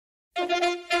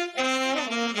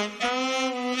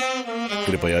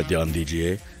कृपया ध्यान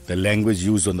दीजिए. The language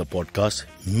used on the podcast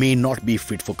may not be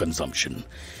fit for consumption.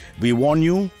 We warn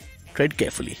you, tread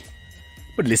carefully.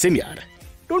 But listen, yaar,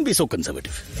 don't be so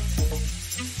conservative.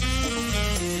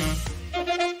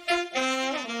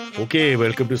 Okay,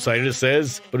 welcome to Cyrus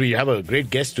Says. But we have a great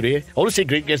guest today. I want to say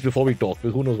great guest before we talk,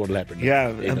 because who knows what will happen.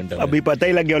 Yeah, अभी पता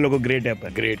ही लग गया लोगों को great है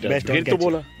पर. Great. Best Great तो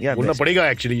बोला. Yeah, बोलना पड़ेगा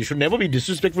actually. You should never be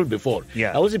disrespectful before.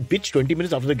 Yeah. I was a bitch 20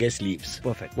 minutes after the guest leaves.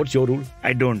 Perfect. What's your rule?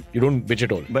 I don't. You don't bitch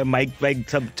at all. But mic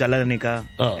सब चला जाने का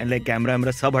and like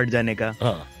camera सब हट जाने का.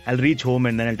 I'll reach home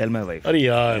and then I'll tell my wife. अरे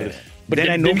यार. But then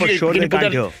I know for sure they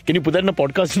can't hear. Can you put that in a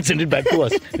podcast and send it back to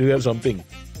us? Do you have something?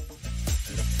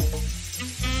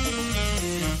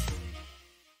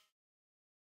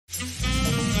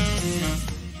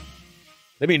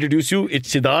 Let me introduce you.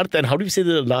 It's Siddharth, and how do you say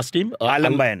the last name?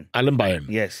 Aalambayan. Aalambayan.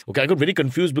 Yes. Okay, I got very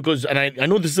confused because, and I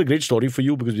know this is a great story for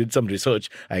you because we did some research.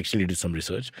 I actually did some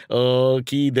research.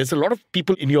 There's a lot of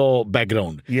people in your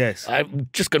background. Yes. I'm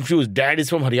just confused. Dad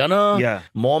is from Haryana. Yeah.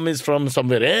 Mom is from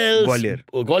somewhere else.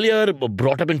 Gwalior,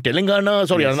 brought up in Telangana.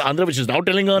 Sorry, yes. Andhra, which is now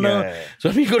Telangana. Yeah. So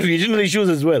we got regional issues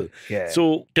as well. Yeah.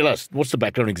 So tell us, what's the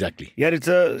background exactly? Yeah, it's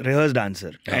a rehearsed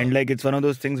answer. And like it's one of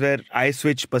those things where I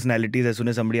switch personalities as soon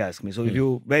as somebody asks me. So if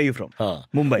you, where are you from?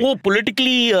 Mumbai. Oh,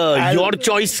 politically, your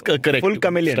choice correct. Full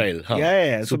chameleon Style.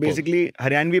 Yeah. So basically,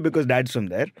 Haryanvi because dad's from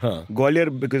there.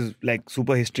 Gwalior because like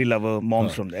super history lover,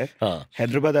 mom's from there.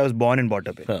 Hyderabad, I was born and brought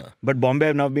up in. But Bombay,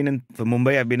 I've now been in, for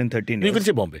Mumbai, I've been in 13 years. You can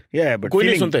say Bombay. Yeah, but koi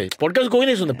nahi sunta hai. Podcast koi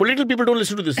nahi sunta. Political people don't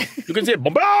listen to this. You can say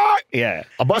Bombay. Yeah.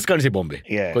 Abbas can't say Bombay.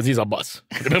 Yeah. Because he's Abbas.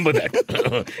 Remember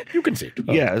that. You can say it.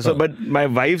 Yeah. So, but my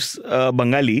wife's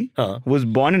Bengali was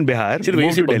born in Bihar. See the way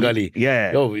you say Bengali.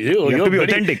 Yeah. You have to be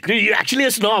authentic. You're actually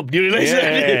a snob. Do you realize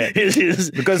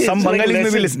that? Because some Bengalis may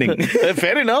be listening.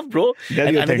 Fair enough, bro.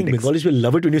 And I think Bengalis will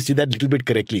love it when you say that little bit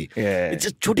correctly. Yeah. It's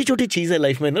just choti cheez hai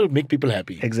life, man. It'll make people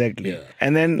happy. Exactly. Yeah.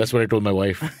 And then that's what I told my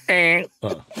wife.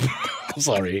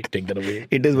 Sorry, take that away.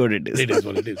 It is what it is. It is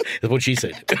what it is. That's what she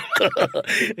said.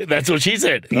 That's what she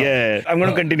said. Yeah. I'm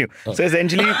going to continue. So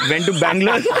essentially, went to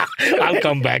Bangalore. I'll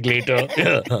come back later.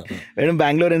 Went to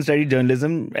Bangalore and studied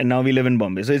journalism, and now we live in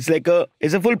Bombay. So it's like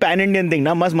it's a full pan-Indian thing.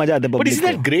 Na mas maja aata public. But isn't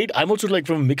that great? I'm also like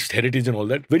from mixed heritage and all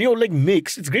that. When you're like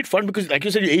mixed, it's great fun because, like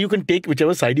you said, you can take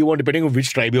whichever side you want depending on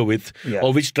which tribe you're with,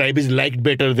 or which tribe is liked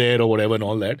better there, or whatever, and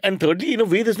all that. And thirdly, in a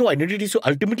way, there's no identity. So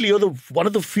ultimately, you're one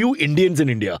of the few Indians in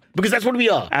India because that's what we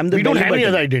are. We don't have any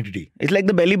other identity. It's like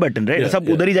the belly button, right? Sab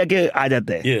udhar hi jaake aa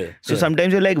jata hai. Yeah. So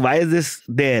sometimes you're like, why is this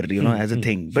there? You know, as a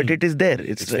thing, but it is there.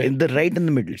 It's in the right in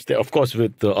the middle. It's there. Of course,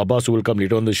 with Abbas who will come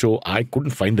later on the show, I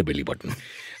couldn't find the belly button.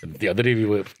 The other day we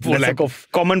were for lack of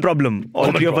common problem.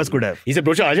 All three of us could have. He said,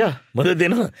 "Brocha, aaja, madad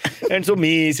dena." And so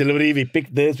me, Silvery, we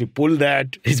picked this, we pulled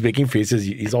that. He's making faces.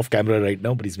 He's off camera right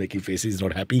now, but he's making faces. He's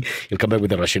not happy. He'll come back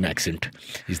with a Russian accent.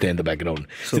 He's there in the background.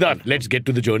 Siddharth, let's get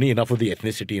to the journey. Enough of the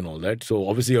ethnicity and all that. So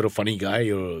obviously you're a funny guy.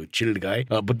 You're a chilled guy.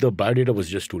 But the biodata was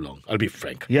just too long. I'll be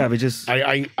frank. Yeah, which is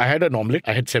I had an omelette.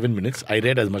 I had 7 minutes. I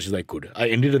read as much as I could. I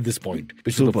ended at this point,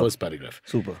 which is the first paragraph.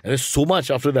 Super. And there's so much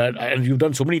after that, and you've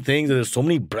done so many things. And there's so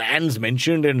many brands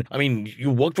mentioned. And I mean, you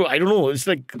worked for, I don't know, it's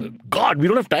like, God, we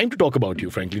don't have time to talk about you,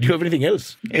 frankly. Do you have anything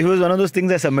else? It was one of those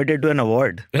things I submitted to an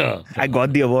award. I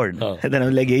got the award. And then I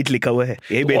was like, "Yeh likha hua hai."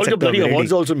 All the bloody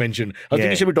awards also mentioned. I was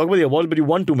thinking, should we talk about the awards, but you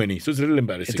won too many. So it's a little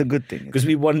embarrassing. It's a good thing. Because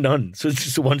we won none. So it's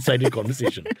just a one-sided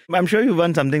conversation. I'm sure you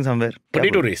won something somewhere.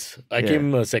 Potato race. I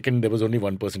came second. There was only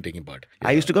one person taking part.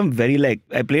 I used to come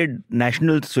I played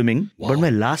national swimming, but my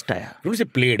last aaya. Don't say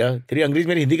played, huh? Teri Angrezi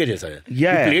meri Hindi ka jaisa hai.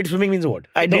 Yeah. You played swimming means what?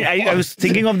 I was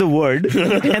thinking of the word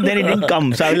and then it didn't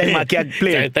come. So I was like, Makia,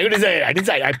 play. I didn't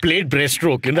say I played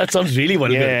breaststroke, and that sounds really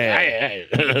vulgar.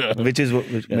 Which is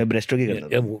मैं breaststroke ही करता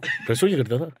था. Breaststroke ही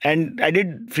करता था. And I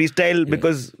did freestyle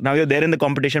because now you're there in the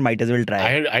competition, might as well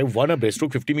try. I won a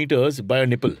breaststroke 50 meters by a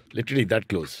nipple, literally that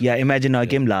close. Yeah, imagine I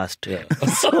came last. Yeah.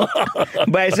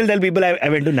 But I still tell people I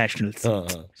went to nationals.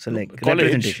 So like college,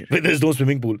 representation. There's no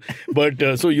swimming pool.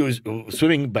 But so you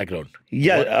swimming background.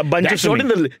 Yeah, a bunch of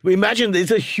swimming. Imagine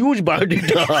it's a huge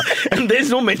biodata and there's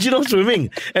no mention of swimming.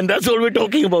 And that's all we're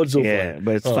talking about so far. Yeah,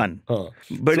 but it's fun.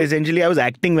 But essentially I was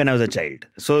acting when I was a child.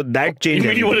 So that changed. You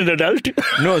mean you were an adult?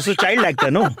 No, so child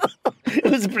actor, no. I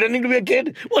was pretending to be a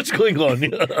kid. What's going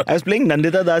on? I was playing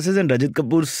Nandita Das's and Rajat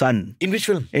Kapoor's son. In which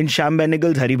film? In Shyam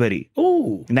Benegal's Hari Bhari.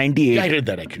 Oh. 98. Yeah, I read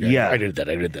that actually. Yeah. I read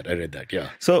that. Yeah.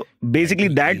 So basically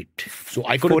that. So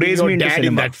I could have been your dad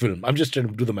in that film. I'm just trying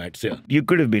to do the maths, yeah. You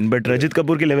could have been, but Rajat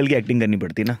Kapoor ke level ki acting karni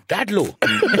padti na. That low?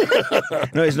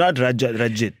 No, it's not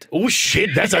Rajit. Oh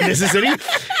shit, that's unnecessary.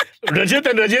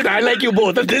 Rajat, I like you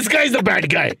both. This guy is the bad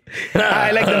guy.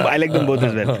 I like them both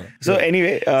as well. So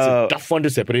anyway, it's a tough one to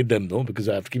separate them, though, because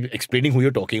I have to keep explaining who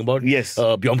you're talking about. Yes.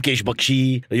 Byomkesh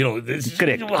Bakshi.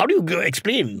 Correct. How do you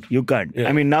explain? You can't. Yeah.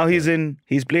 I mean, now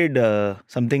he's played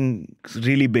something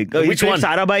really big. Which one?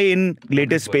 Sarabhai in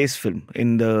latest space film.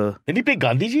 Did he play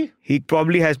Gandhiji? He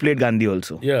probably has played Gandhi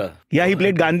also. Yeah. Yeah, he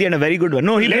played Gandhi and a very good one.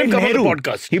 No, he played Nehru.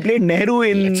 Podcast. He played Nehru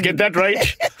in... Let's get that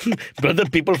right. Brother,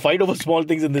 people fight over small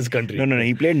things in this country. No.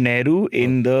 He played Nehru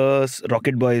in the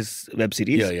Rocket Boys web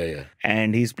series. Yeah.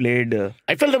 And he's played...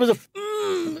 I felt that was a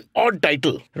odd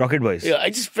title. Rocket Boys. Yeah, I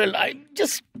just felt...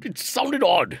 it sounded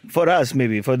odd. For us,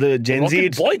 maybe. For the Gen Z,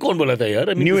 Rocket Boy kaun bola tha yaar?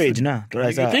 I mean, new age, na?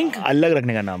 You think? Alag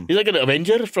rakhne ka naam. He's like an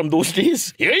Avenger from those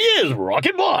days. Here he is,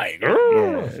 Rocket Boy.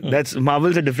 Yeah, that's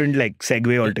Marvel's a different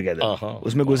segue altogether.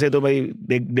 Usme घुसे तो भाई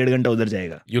 1.5 घंटा उधर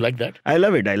जाएगा. You like that? I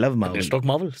love it. I love Marvel. Let's talk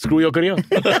Marvel. Screw your career.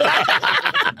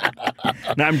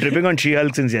 No, I'm tripping on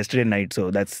She-Hulk since yesterday night,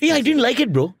 so that's... Yeah, I didn't like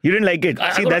it, bro. You didn't like it?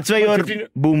 See, that's why you're a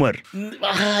boomer.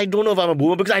 I don't know if I'm a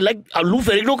boomer because I like Lou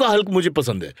Ferrigno ka Hulk mujhe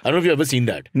pasand hai. I don't know if you've ever seen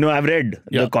that. No, I've read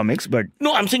the comics, but...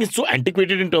 No, I'm saying it's so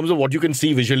antiquated in terms of what you can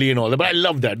see visually and all that, but I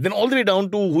love that. Then all the way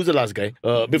down to, who's the last guy?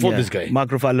 Before this guy. Mark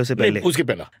Ruffalo se pehle. Uske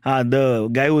pehla. The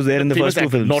guy who was there in the first two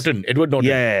films. Edward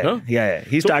Norton. Yeah.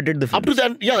 He started the film. Up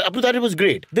to that it was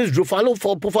great. This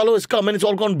Ruffalo has come and it's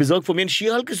all gone berserk for me, and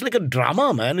She-Hulk is like a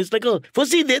drama, man. It's like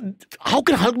firstly, how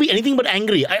can Hulk be anything but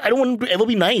angry? I don't want him to ever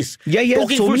be nice. Yeah, he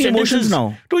has so many emotions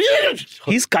now.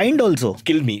 He's kind also.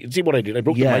 Killed me. See what I did? I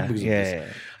broke the mic because of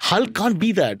this. Hulk can't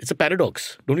be that. It's a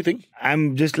paradox, don't you think?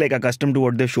 I'm just accustomed to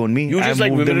what they've shown me. You just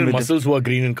like women with muscles who are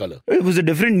green in color. It was a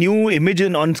different new image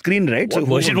on screen, right? What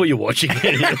version were you watching?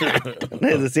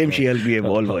 It's the same She-Hulk we have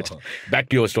all watched. Back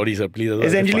to your story, sir, please.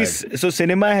 Essentially, so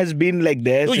cinema has been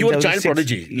there. No, you were a child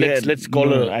prodigy. Let's call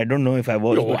her. I don't know if I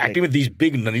was. Acting with these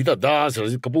big Nanita Das,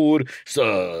 Rajat Kapoor,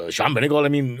 Shyam Benegal. I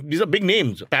mean, these are big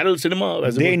names. Parallel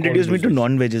cinema. They introduced me to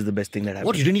non-veg is the best thing that happened.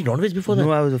 What, you didn't eat non-veg before that?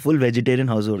 No, I was a full vegetarian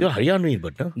household. You're Haryanvi,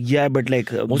 but no? Yeah, but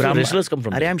most of the wrestlers come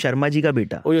from there. I'm Sharma ji ka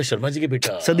beta. Oh, you're Sharma ji ka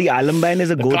beta. So the Aalambayan is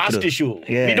a goat. Caste issue.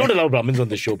 Yeah. We don't allow Brahmins on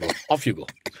this show, bro. Off you go.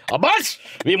 Abbas,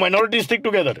 we minorities stick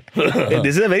together.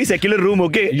 This is a very secular room,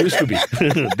 okay? Used to be.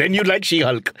 Then you like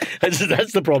She-Hulk.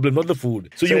 That's the problem, not the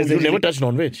food. So you never touched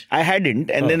non-veg? I hadn't.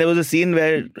 And then there was a scene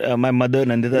where my mother,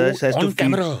 Nandita, has to feed.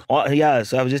 Camera. Yeah,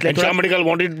 so I was just like... And Shyam Benegal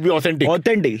wanted to be authentic.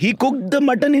 Authentic. He cooked the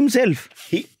mutton himself.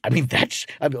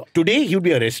 Today he would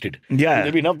be arrested. Yeah.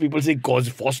 There'll be enough people saying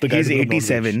force the guy. He's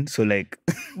 87, so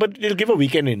But they'll give a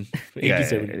weekend in.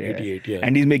 87, 88, yeah.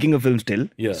 And he's making a film still.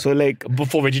 Yeah. So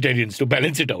for vegetarians, to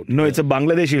balance it out. No, it's a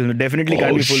Bangladeshi film. Definitely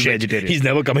can't be full vegetarian. He's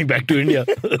never coming back to India.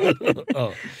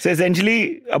 So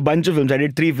essentially, a bunch of films. I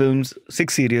did 3 films,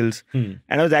 6 serials. And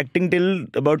I was acting till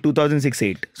about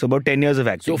 2006-8. So about 10 years of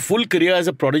acting. So full career as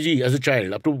a prodigy, as a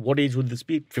child. Up to what age would this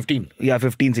be? 15? Yeah,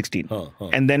 15, 16.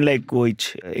 And then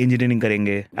engineering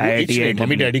karenge. IIT.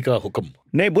 Mummy daddy ka hukum.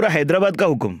 No, pura Hyderabad ka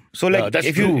hukum. So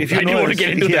if you I didn't want to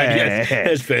get into that. Yes.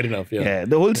 That's fair enough. Yeah.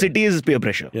 The whole city is peer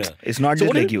pressure. Yeah. It's not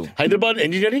just like you. Hyderabad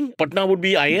engineering, Patna would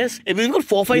be IS. If we've got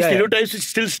 4-5 stereotypes which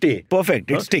still stay.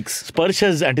 Perfect. It sticks. Sparsh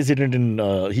has antecedent in,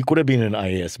 he could have been an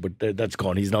IAS, but that's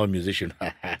gone. He's now a musician.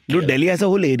 Dude, Delhi has a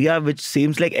whole area which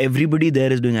seems like everybody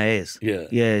there is doing IAS. Yeah.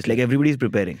 Yeah, it's like everybody's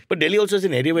preparing. But Delhi also is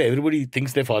an area where everybody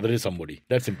thinks their father is somebody.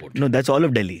 That's important. No, that's all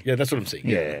of Delhi. Yeah, that's what I'm saying.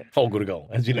 Yeah. How Gurgaon.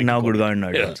 As you like now Gurgaon and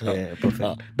Noida. Yeah, perfect.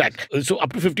 Back. So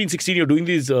up to 15, 16, you're doing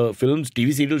these films,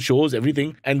 TV serials, shows,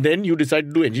 everything. And then you decide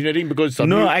to do engineering because...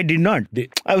 No, I did not.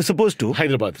 I was supposed to.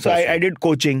 Hyderabad. So I did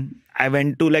coaching. I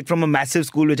went to from a massive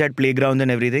school which had playgrounds and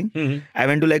everything. I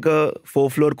went to a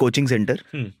 4-floor coaching center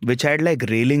which had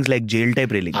railings, jail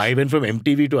type railings. I went from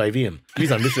MTV to IVM.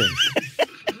 Please understand.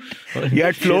 You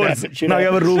had floors. Now you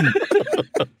have a room.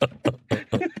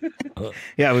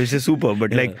 Yeah, which is super.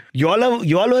 But y'all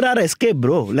were our escape,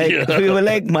 bro. We were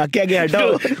maa kya gaya,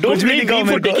 hatao. Don't blame me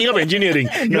for taking up engineering.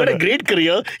 You had a great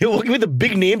career. You're working with the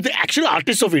big names, the actual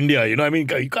artists of India. You know, you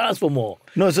can't ask for more.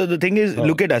 No, so the thing is,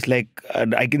 look at us.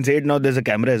 I can say it now, there's a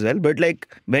camera as well. But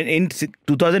when in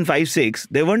 2005-6,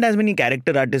 there weren't as many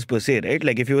character artists per se,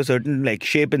 right? If you were certain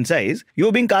shape and size, you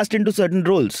were being cast into certain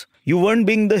roles. You weren't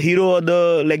being the hero or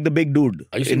the big dude.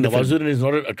 Are you saying Nawazuddin is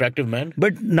not an attractive man?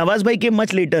 But Nawaz Bhai came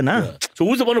much later, na? Yeah. So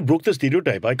who's the one who broke the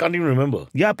stereotype? I can't even remember.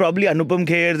 Yeah, probably Anupam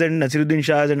Khers and Nasiruddin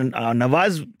Shahs and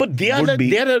Nawaz. But they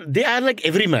are like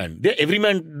every man. They're every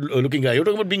man looking guy. You're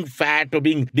talking about being fat or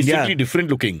being distinctly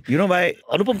different looking. You know why?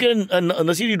 Anupam Kher and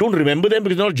Nasir, you don't remember them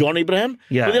because they're not John Abraham.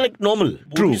 Yeah. But they're normal.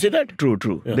 True. Would you say that?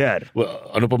 True. Yeah. They are.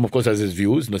 Well, Anupam, of course, has his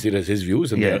views. Nasir has his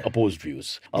views and they're opposed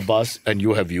views. Abbas and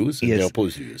you have views and they're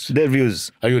opposed views. their views.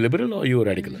 Are you a liberal or are you a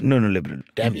radical? No, liberal.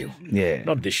 Damn you. Yeah.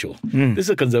 Not this show. This is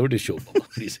a conservative show.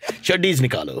 Please. Shaddis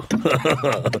nikalo.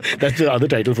 That's the other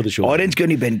title for the show. Orange क्यों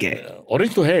नहीं पहन के?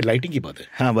 Orange तो है, lighting की बात है.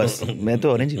 हाँ बस, मैं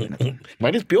तो orange ही पहना.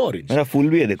 Mine is pure orange. मेरा फूल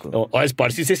भी है देखो. Or as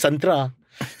Parsi say, santra.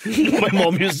 My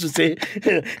mom used to say,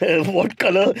 what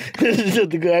color?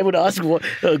 The guy would ask,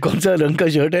 कौन सा रंग का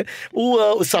शर्ट है?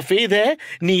 वो सफेद है,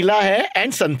 नीला है,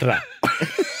 and संतरा.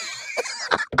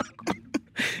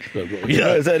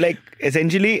 Yeah. So like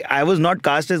essentially, I was not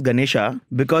cast as Ganesha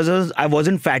because I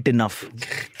wasn't fat enough.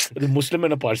 The Muslim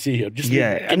and a Parsi here.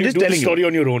 I'm just telling you. Story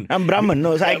on your own. I'm Brahman,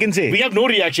 no, so I can say. We have no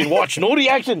reaction. Watch, no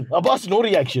reaction. Abbas, no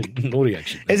reaction. No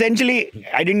reaction. Essentially,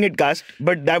 I didn't get cast,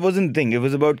 but that wasn't the thing. It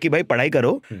was about कि भाई पढ़ाई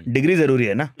करो, degree जरूरी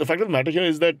है ना. The fact of the matter here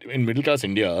is that in middle class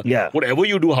India, yeah, whatever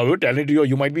you do, however talented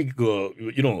you might be,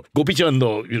 Gopi Chand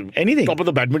or anything, top of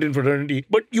the badminton fraternity,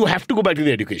 but you have to go back to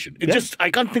the education. It's just, I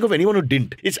can't think of anyone who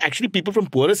didn't. It's actually people from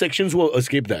poorer sections who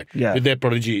escaped that with their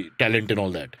prodigy talent and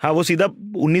all that. हाँ वो सीधा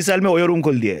 19 साल में OYO room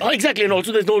खोल दिया है. Exactly, and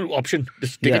also there's no option.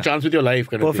 Just take a chance with your life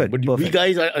kind of thing. But we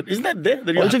guys, isn't that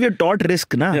there? Also, we are taught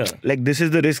risk, na? Yeah. Like this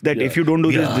is the risk that if you don't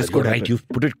do this could happen. Right, you've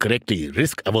put it correctly.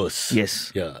 Risk averse.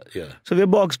 Yes. Yeah. So we're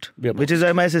boxed, which is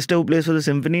why my sister who plays for the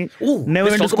symphony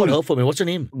never went to school. About her for me. What's her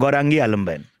name? Gaurangi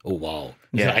Aalambayan. Oh wow.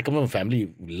 Yeah. I come from a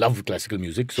family who love classical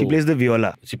music. So she plays the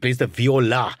viola.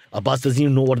 Abbas doesn't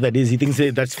even know what that is. He thinks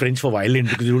that's French for violin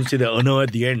because you don't say the erna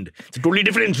at the end. It's a totally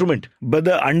different instrument. But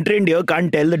the untrained ear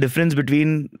can't tell the difference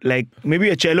between, like, maybe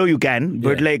a cello you can,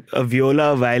 but like a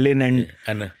viola, violin and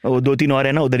वो दो तीन और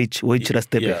है ना उधर वो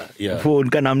रस्ते पे. वो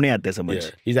उनका नाम नहीं आता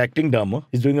समझ. He's acting dumb. Huh?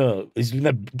 He's doing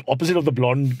the opposite of the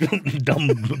blonde dumb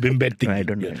bimbed thing. I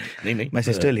don't know. My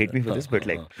sister will hate me for this, but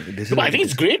like this is. I think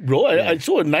it's great, bro. It's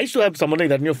so nice to have someone like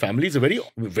that in your family. It's a very,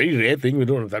 very rare thing. We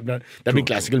don't have that many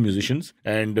classical musicians,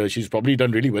 and she's probably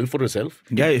done really well for herself.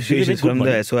 Yeah, she's from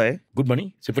the SOI. Good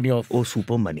money, Symphony of. Oh,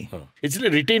 super money. It's a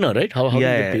retainer, right? How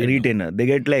yeah, retainer. They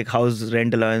get like house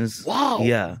rent allowance. Wow.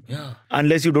 Yeah.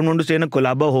 Unless you don't want to stay in a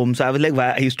Kolaba home. So I was like,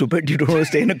 why are you stupid? You don't want to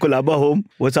stay in a Kolaba home?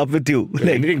 What's up with you?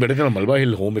 Like, anything better than a Malba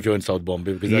Hill home if you're in South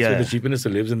Bombay, because that's where the chief minister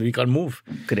lives and we can't move.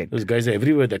 Correct. Those guys are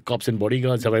everywhere. They're cops and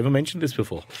bodyguards. Have I ever mentioned this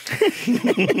before?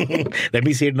 Let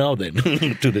me say it now then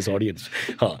to this audience.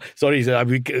 Sorry, sir,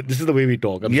 this is the way we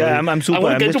talk. I'm super. I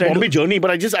want to get to Bombay journey, but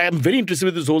I am very interested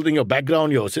with this whole thing. Your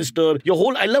background, your sister, your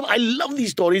whole. I love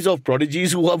these stories of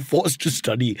prodigies who are forced to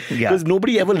study because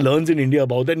nobody ever learns in India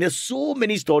about that. And there's so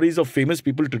many stories of famous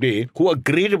people today who are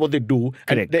great at what they do. Correct.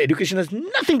 And their education has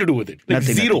nothing to do with it. Like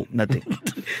zero. Nothing.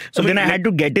 So then I had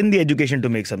to get in the education to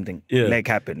make something like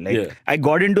happen. Like I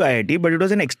got into IIT, but it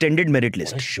was an extended merit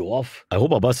list. What a show off. I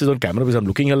hope Abbas is on camera because I'm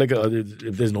looking here like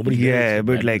if there's nobody here. Yeah,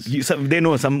 but like they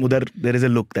know some udhar there is a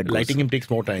look that goes. Lighting him takes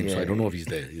more time, so I don't know if he's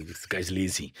there. This guy's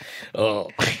lazy.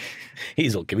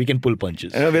 He's okay. We can pull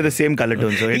punches. We're the same color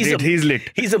tone, so he's lit.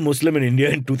 He's a Muslim in India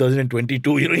in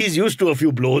 2022. He's used to a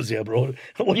few blows here, bro.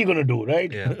 What are you gonna do,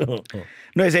 right? Yeah.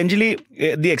 No, essentially,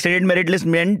 the extended merit list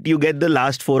meant you get the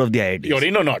last 4 of the IITs. You're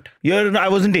in or not? I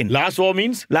wasn't in. Last 4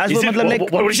 means? Last 4 matlab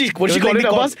like... What she called it,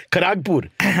 Abbas? Kharagpur.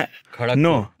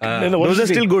 No. Those are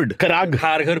still good.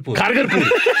 Khargarpur.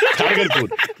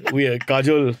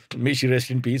 Kajol, may she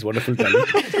rest in peace. Wonderful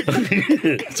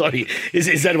talent. Sorry.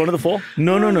 Is that one of the 4?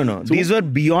 No. So, these were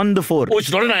beyond the 4. Oh,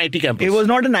 it's not an IIT campus. It was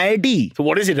not an IIT. So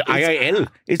what is it? IIL?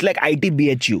 It's like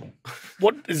ITBHU.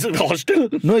 What is it? Hostel?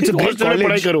 No, it's a great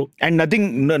college. And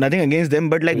nothing against them,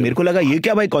 but like मेरे को लगा ये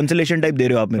क्या भाई consolation type दे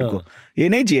रहे हो आप मेरे को? ये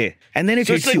नहीं चाहिए. And then it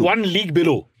hits it's like one league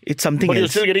below. It's something but else. You're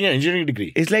still getting an engineering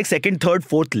degree. It's like 2nd, 3rd,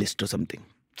 4th list or something.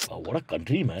 Oh, what a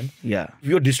country, man. Yeah.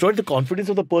 You destroyed the confidence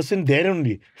of the person there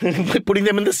only by putting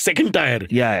them in the 2nd tier.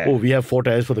 Yeah. Oh, we have 4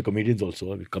 tiers for the comedians also.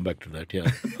 We'll come back to that.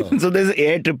 Yeah. So there's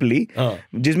AIEEE,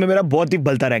 जिसमें मेरा बहुत ही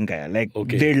बलता rank आया, like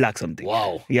 1.5 lakh something.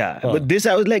 Wow. Yeah. But this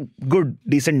I was like good,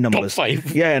 decent numbers. Top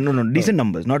 5. Yeah, no, decent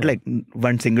numbers, not like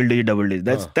one single digit, double digit.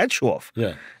 That's show off.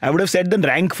 Yeah. I would have said the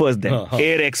rank first then.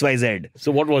 Air XYZ.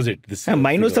 So what was it?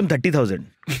 Mine was some 30,000.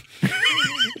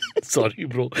 Sorry,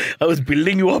 bro. I was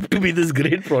building you up to be this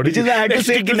great prodigy. Which is I had to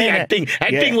say to the acting.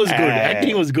 Acting was good.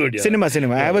 Acting was good. Yeah.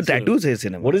 Cinema. I have a tattoo say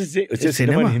cinema. What does it say? It says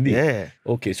cinema in Hindi. Yeah.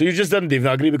 Okay, so you just done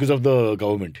Devanagari because of the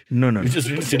government. No. You just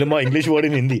read cinema English word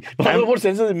in Hindi. What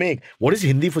sense does it make? What is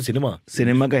Hindi for cinema?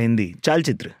 Cinema ka Hindi.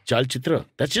 Chalchitra.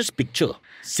 That's just picture.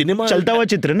 Cinema. Chalta hua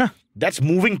chitra na. That's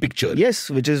moving picture. Yes,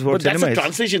 which is what cinema is. But that's a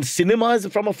translation. Cinema is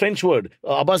from a French word.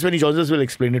 Abbas, when he joins us, will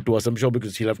explain it to us. I'm sure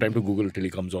because he'll have time to Google till he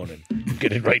comes on and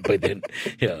get it right by then.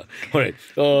 Yeah. All right.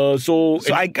 So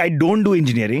I don't do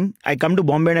engineering. I come to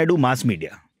Bombay and I do mass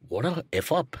media. what a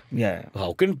F up. Yeah.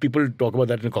 How can people talk about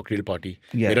that in a cocktail party?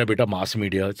 Yeah. Mera beta mass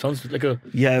media. It sounds like a...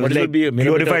 Yeah, it was like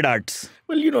glorified arts.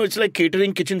 Well, it's like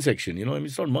catering kitchen section. I mean,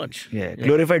 it's not much. Yeah,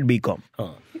 glorified BCom.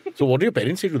 So what do your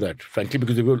parents say to that? Frankly,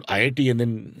 because they go IIT and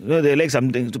then... No, they're like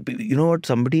something... You know what?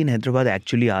 Somebody in Hyderabad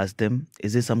actually asked them,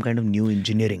 is this some kind of new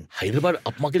engineering? Hyderabad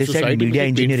upmarket They said society media is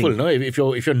engineering. painful, no?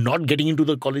 If you're not getting into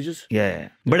the colleges. Yeah.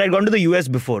 But I'd gone to the US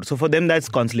before. So for them, that's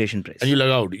consolation prize. And you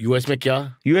लगाओ US में क्या?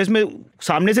 US में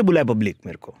सामने से बुलाया public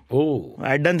मेरे को. Oh.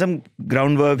 I'd done some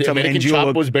groundwork, The some American NGO sharp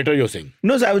work. was better, you're saying?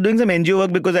 No, so I was doing some NGO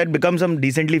work because I'd become some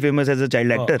decently famous as a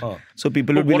child actor. So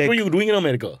people would be What like... were you doing in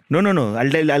America? No.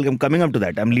 I'm coming up to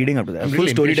that. I'm leading up to that. I'm Full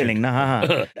really storytelling.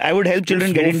 I would help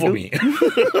children get Slow for into...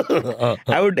 me.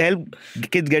 I would help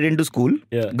kids get into school.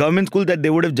 Yeah. Government school that they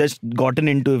would have just gotten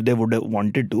into if they would have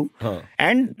wanted to.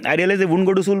 And I realized they wouldn't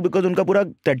go to school because unka pura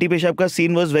tatti peshab ka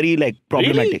scene was very like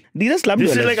problematic. Really? These are slum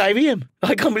This dwellers. is like IVM.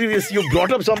 I can't believe this. You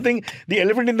brought up something, the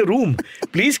elephant in the room.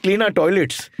 Please clean our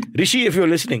toilets. Rishi, if you're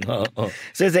listening.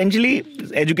 So essentially,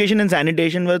 education and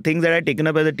sanitation were things that I had taken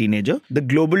up as a teenager. The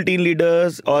global teen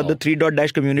leaders or the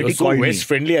 3.dash community You're so called West me.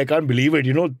 friendly, I can't believe it.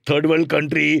 Third world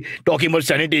country, talking about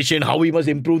sanitation, how we must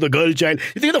improve the girl child.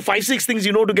 You think of the 5-6 things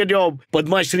you know to get your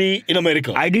Padma Shri in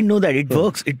America. I didn't know that. It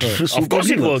works. It Of course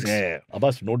it works. Yeah.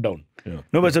 Abbas, note down. Yeah.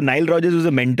 No, but so Nile Rodgers was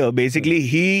a mentor. Basically,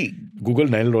 he... Google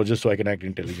Nile Rodgers so I can act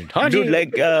intelligent. Dude,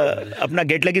 like, अपना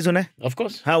Get Lucky सुना है? Of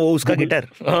course. हाँ, वो उसका guitar.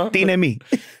 3 Emmy.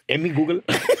 Emmy Google.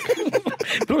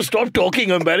 No, stop talking.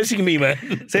 You're embarrassing me, man.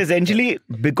 So essentially,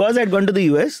 because I'd gone to the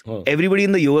US, everybody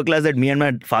in the yoga class that me and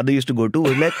my father used to go to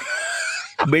was like,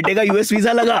 बेटे का US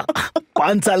visa लगा,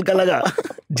 5 साल का लगा,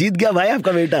 जीत गया भाई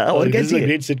आपका बेटा. और क्या This is a चाहिए?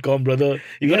 great sitcom, brother.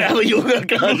 You're going to have a yoga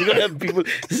class. You're going to have people.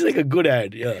 This is like a good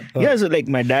ad. Yeah. Yeah, so like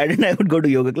my dad and I would go to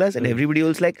yoga class and everybody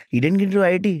was like, he didn't get into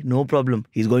IIT. No problem.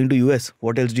 He's going to US.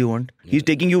 What else do you want? He's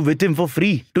taking you with him for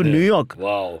free to New York.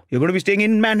 Wow. You're going to be staying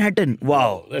in Manhattan.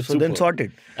 Wow. That's so then super.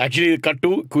 sorted. Actually, cut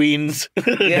to Queens.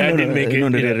 Dad didn't make it.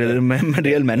 No, Yeah.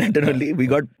 real Manhattan only. We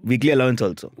got weekly allowance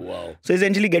also. Wow. So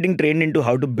essentially getting trained into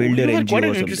how to build your You had NGO quite or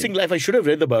an something. interesting life. I should have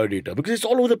read the biodata because it's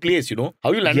all over the place,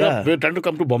 How you landed up, we're trying to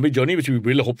come to Bombay journey, which we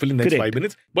will hopefully in the next Correct. 5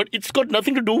 minutes. But it's got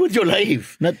nothing to do with your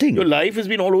life. Nothing. Your life has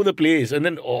been all over the place. And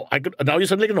then now you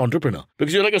sound like an entrepreneur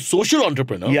because you're like a social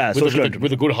entrepreneur. Yeah,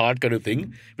 with a good heart kind of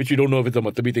thing, which we don't know if it's a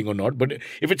Matabi thing or not. But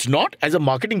if it's not, as a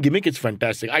marketing gimmick, it's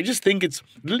fantastic. I just think it's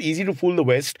a little easy to fool the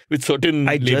West with certain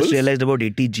I labels. just realized about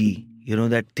ATG.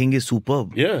 That thing is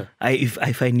superb. Yeah.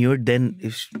 If I knew it then,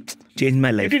 it changed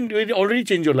my life. It already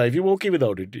changed your life. You were okay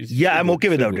without it. I'm okay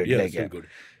without it. Yeah, Like, it's still yeah. good.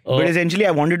 But essentially,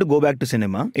 I wanted to go back to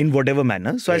cinema in whatever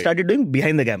manner. So I started doing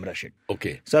behind the camera shit.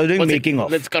 Okay. So I was doing making of.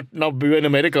 Let's cut now. We're in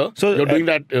America. So you're doing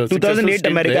that. 2008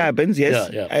 America happens. Yes.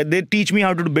 Yeah. They teach me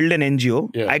how to build an NGO.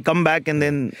 Yeah. I come back and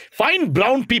then Find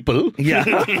brown people. Yeah.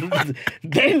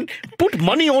 Then put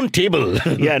money on table.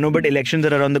 but elections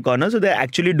are around the corner, so they're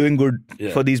actually doing good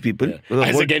for these people. Yeah.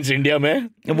 As against India, mein.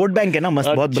 Vote bank है ना मस्त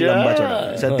बहुत लंबा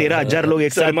चौड़ा. Sir 13,000 लोग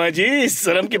एक साथ. शर्मा जी,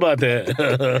 शर्म की बात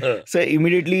है. So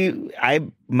immediately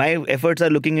my efforts are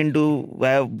looking into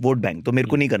vote bank. तो मेरे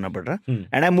को नहीं करना पड़ रहा.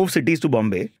 And I moved cities to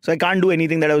Bombay. So I can't do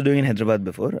anything that I was doing in Hyderabad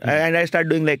before. And I started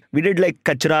doing we did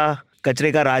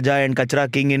Kachre ka Raja and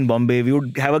Kachra King in Bombay. We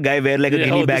would have a guy wear like a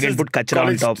guinea bag and put kachra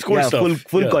on top. School stuff.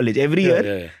 Full college. Every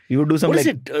year, you would do some What is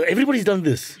it? Everybody's done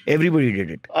this. Everybody did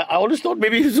it. I always thought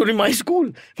maybe it was only my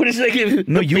school. But it's like...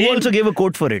 No, you also gave a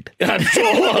quote for it. I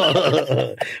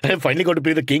finally got to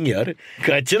play the king here.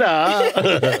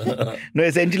 Kachra. No,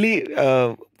 essentially,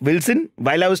 Wilson,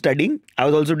 while I was studying, I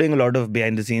was also doing a lot of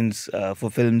behind the scenes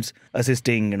for films,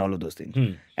 assisting and all of those things.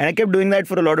 And I kept doing that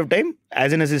for a lot of time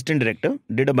as an assistant director.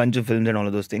 Did a bunch of films and all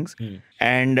of those things.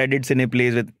 And I did cine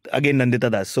plays with, again, Nandita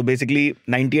Das. So basically,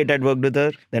 98 I'd worked with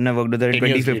her. Then I worked with her in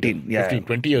 2015.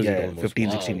 20 years ago almost. 15,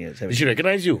 Wow. 16 years. 17. Did she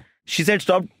recognize you? She said,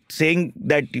 stop saying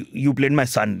that you played my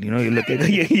son. You look like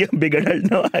you're a big adult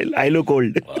now. I look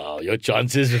old. Wow, your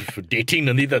chances of dating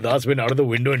Nandita Das went out of the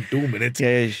window in 2 minutes.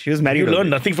 Yeah, she was married. You learn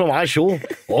nothing from our show.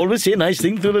 Always say nice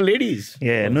things to the ladies.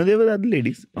 Yeah, no, there were other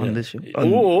ladies on this show.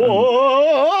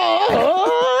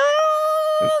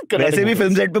 वैसे भी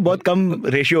film set पे बहुत कम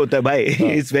ratio होता है भाई.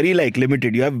 It's very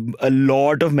limited. You have a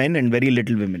lot of men and very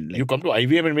little women. You come to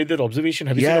IVM and made that observation.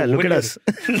 Have you seen a look woman at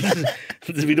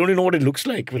us. We don't even know what it looks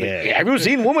like. Have you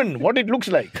seen woman? What it looks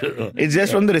like? It's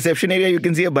just from the reception area you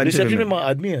can see a bunch reception of women. में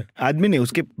आदमी है. आदमी नहीं,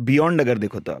 उसके beyond अगर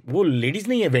देखो तो आप. वो ladies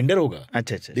नहीं है, vendor होगा.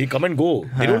 अच्छा. They come and go.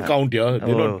 They don't count, yeah.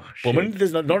 They don't. Permanent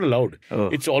is not allowed.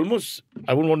 It's almost,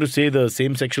 I wouldn't want to say the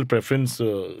same sexual preference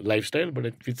lifestyle,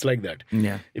 but it's like that.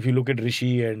 Yeah. If you look at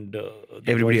Rishi and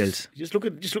everybody boys, else, just look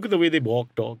at the way they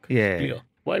walk, talk. Yeah.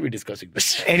 Why are we discussing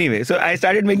this? Anyway, so I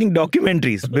started making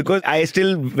documentaries because I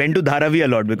still went to Dharavi a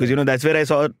lot because, that's where I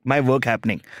saw my work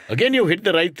happening. Again, you hit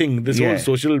the right thing. This whole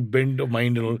social bend of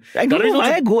mind and all. I don't know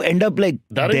why I end up like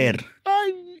there.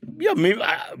 Yeah, maybe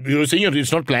you're saying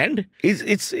it's not planned.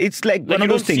 It's like one of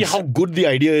those things. You don't see how good the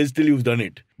idea is till you've done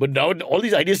it. But now all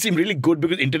these ideas seem really good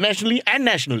because internationally and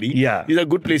nationally, these are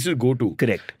good places to go to.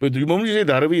 Correct. But the moment you say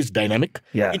Dharavi is dynamic,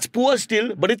 it's poor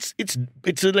still, but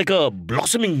it's like a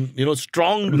blossoming,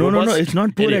 strong. No, it's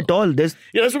not poor at all. There's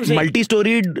that's what I'm saying.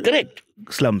 Multi-storied. Correct.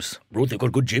 Slums. Bro, they've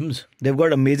got good gyms. They've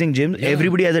got amazing gyms. Yeah.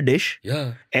 Everybody has a dish.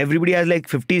 Yeah. Everybody has like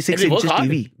 56 inches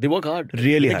TV. They work hard.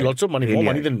 Really they hard. Make lots of money. Really more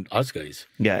money than us guys.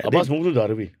 Yeah. Abbas moved to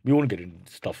Dharavi. We won't get into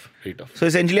stuff. Very tough. So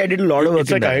essentially I did a lot of work.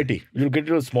 It's like IIT. You'll get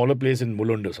to a smaller place in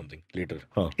Mulund or something later.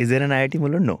 Is there an IIT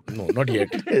Mulund? No. No, not yet.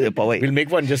 Powai. We'll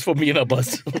make one just for me and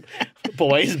Abbas.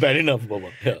 Powai is bad enough, Baba.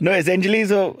 Yeah. No, essentially,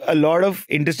 so a lot of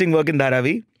interesting work in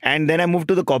Dharavi. And then I moved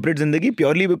to the corporate Zindagi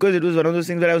purely because it was one of those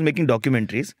things where I was making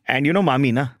documentaries. And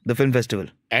Mami, the film festival.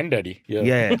 And Daddy.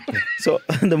 Yeah. So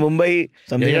the Mumbai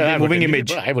moving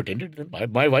image. I've attended them.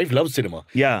 My wife loves cinema.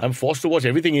 Yeah. I'm forced to watch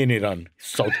everything in Iran,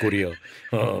 South Korea,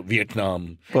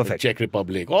 Vietnam, Czech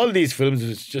Republic. All these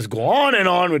films just go on and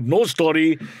on with no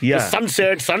story. Yeah. The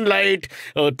sunset, sunlight,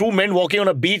 two men walking on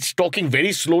a beach talking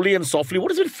very slowly and softly.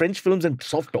 What is it with French films and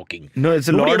soft talking? No, it's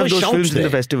Nobody a lot of those films there. in the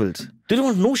festivals. They don't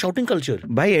have no shouting culture.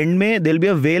 By end May, there'll be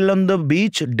a whale on the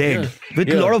beach dead with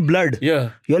a lot of blood.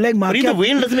 Yeah. You're like, but the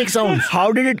whale doesn't make sounds.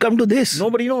 How did it come to this?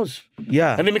 Nobody knows.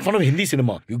 Yeah. And they make fun of Hindi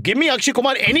cinema. You give me Akshay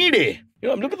Kumar any day.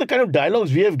 Look at the kind of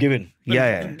dialogues we have given.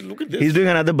 Yeah. Look at this. He's doing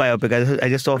another biopic. I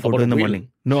just saw a photo in the morning.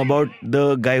 No, about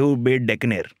the guy who made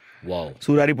Deccan Air. Wow.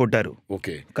 Surari Pottaru.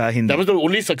 Okay. Hindi. That was the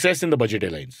only success in the budget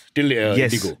airlines. Till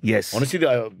Indigo. Yes. Honestly,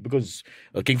 because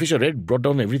Kingfisher Red brought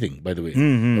down everything, by the way.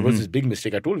 That was his big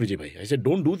mistake. I told Vijay Bhai. I said,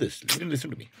 don't do this. He didn't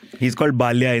listen to me. He's called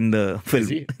Balya in the film.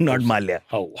 Not Malya.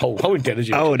 How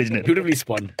intelligent. How original. Beautifully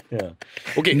spun. Yeah.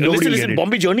 Okay, listen.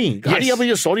 Bombay Journey. Yes.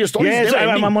 Your story is yes,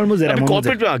 I'm almost there.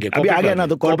 Corporate पे आ गया. अभी आ गया ना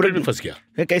तो corporate में फंस गया.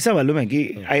 कैसा मालूम है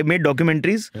कि I made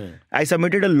documentaries. I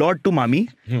submitted a lot to Mami.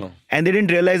 And they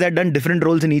didn't realize I'd done different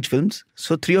roles in each films.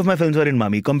 So 3 of my films were in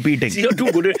Mami, competing. See, you're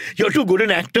too good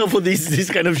an actor for these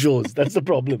kind of shows. That's the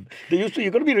problem. You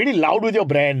got to be really loud with your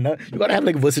brand. Huh? You got to have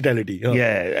like versatility.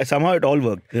 Yeah, somehow it all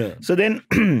worked. Yeah. So then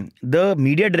the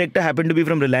media director happened to be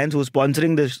from Reliance, who was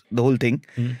sponsoring the whole thing.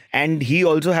 And he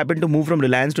also happened to move from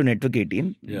Reliance to Network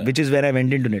 18, which is where I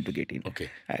went into Network 18. Okay.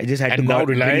 I just had and to now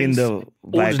bring in the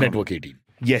owns Network 18.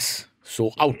 Yes.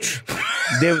 So, ouch.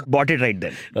 They bought it right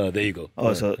then. There you go.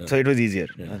 Oh, so it was easier.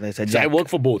 I said, I work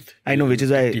for both. I know, which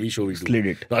is why TV show we slid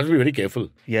it. I have to be very careful.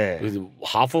 Yeah. Because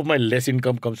half of my less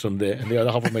income comes from there and the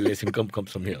other half of my less income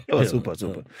comes from here. Oh, super.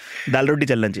 Dal roti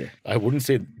chalna chahiye. I wouldn't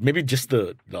say, maybe just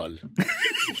the dal.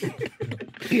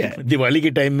 Yeah. Diwali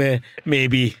ke time mein,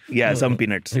 maybe. Yeah, some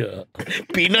peanuts. Yeah.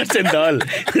 Peanuts and dal.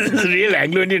 This is a real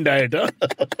Anglo-Indian diet,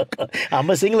 huh? I'm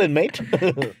a England, mate.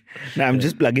 No, I'm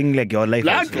just plugging like your life.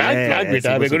 Plug,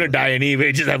 beta. We're going to die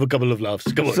anyway. Just have a couple of laughs.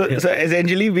 Come on. So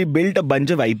essentially, we built a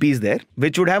bunch of IPs there,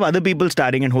 which would have other people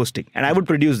starring and hosting. And I would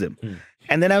produce them.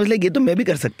 And then I was like, ये तो मैं भी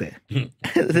कर सकते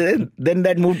हैं. Then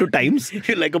that moved to Times.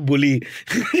 You're like a bully.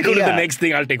 You go to the next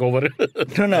thing, I'll take over.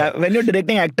 No. When you're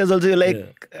directing actors also, you're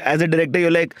like, as a director,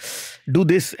 you're like, do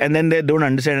this. And then they don't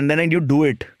understand. And then you do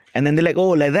it. And then they're like,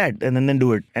 oh, like that. And then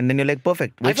do it. And then you're like,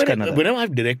 perfect. Whenever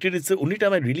I've directed, it's the only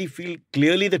time I really feel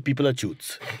clearly that people are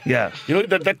choots. Yeah.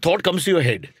 That thought comes to your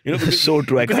head. So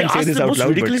true. I can't say this out loud. The most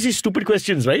ridiculously stupid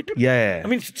questions, right? Yeah. I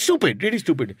mean, stupid, really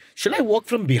stupid. Shall I walk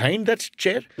from behind that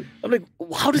chair? I'm like,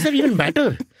 how does that even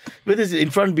matter? Whether it's in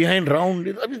front, behind, round.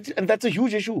 And that's a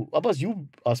huge issue. Abbas, you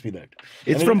asked me that.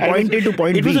 It's from point A to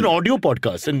point B. It was an audio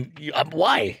podcast. And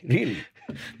why? Really?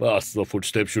 Well, the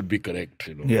footsteps should be correct.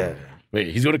 Yeah. Wait,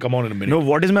 he's going to come on in a minute. No,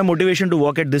 what is my motivation to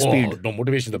walk at this speed? No,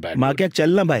 motivation is the bad word. Kya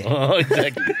chalna bhai.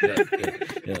 Exactly.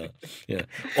 Yeah.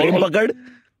 Frame pakad,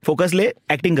 focus le,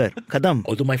 acting kar. Khatam.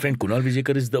 Although my friend Kunal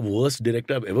Vijayekar is the worst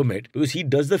director I've ever met because he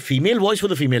does the female voice for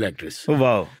the female actress. Oh,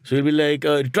 wow. So he'll be like,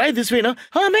 try this way, na?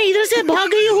 हाँ, मैं इधर से भाग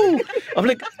गई हूँ. I'm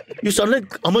like, you sound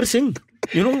like Amar Singh.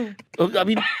 I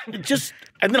mean, just...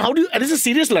 And then and it's a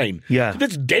serious line. Yeah. So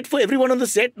that's dead for everyone on the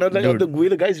set. Like the way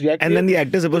the guys react. And then the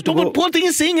actor's supposed to go... But poor thing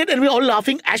is saying it and we're all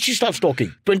laughing as she starts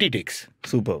talking. 20 takes.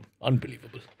 Superb.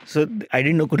 Unbelievable. So I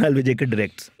didn't know Kunal Vijayekar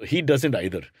directs. He doesn't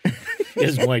either. He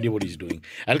has no idea what he's doing.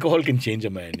 Alcohol can change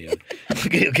a man. Yeah.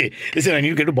 Okay. Listen, I need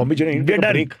to get to Bombay Journey. We're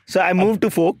done. Break. So I moved to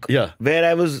Folk, where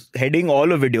I was heading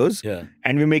all of videos. Yeah.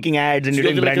 And we're making ads and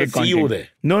doing branded content. CEO there?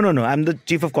 No. I'm the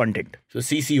chief of content. So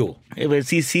CCO.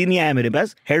 C नहीं आया मेरे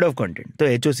पास. Head of content. तो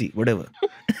HOC, whatever.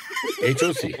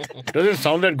 HOC. Doesn't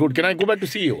sound that good. Can I go back to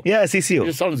CEO? Yeah, CCO.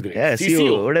 It sounds great. Yeah,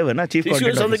 CEO, whatever ना, Chief CCO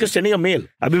Content sounds like you're Officer. sending a mail.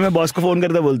 अभी मैं boss को phone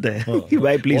करता बोलता है कि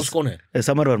भाई please. Boss कौन है?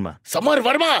 Summer Verma. Samar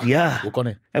Verma. Yeah. वो कौन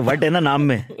है? What है ना नाम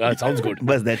में. Sounds good.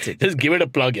 बस that's it. Just give it a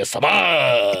plug. Yeah,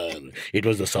 Samar. It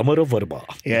was the summer of Verma.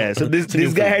 Yeah, so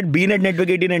this guy had been at Network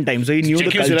 18 and time, so he knew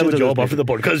Check the you still culture have a of job the after the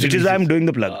podcast which is why I'm releases. doing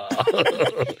the plug.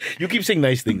 You keep saying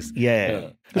nice things. Yeah.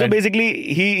 So And- basically,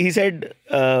 he said,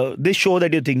 this show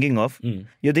that you're thinking of,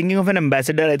 you're thinking of an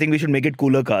ambassador. I think we should make it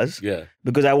cooler cars. Yeah.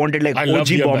 Because I wanted like I love OG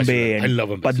the Bombay ambassador. I and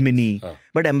love ambassadors. Padmini.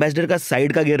 But ambassador का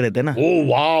side का gear रहता है ना. Oh,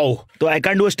 wow. तो I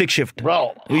can't do a stick shift. Bro,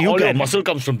 You all your can. muscle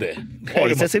comes from there. All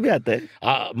your ऐसा से भी आता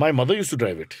है. My mother used to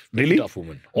drive it. Very Really? tough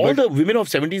woman. All the women of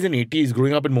 70s and 80s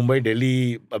growing up in Mumbai,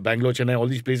 Delhi, Bangalore, Chennai, all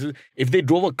these places, if they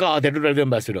drove a car, they had to drive the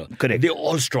ambassador. Correct. They're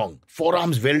all strong.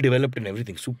 Forearms well developed and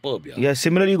everything. Superb. Yeah. Yeah,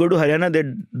 similarly, you go to Haryana, they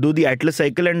do the Atlas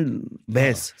cycle and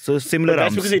Bhais. So similar That's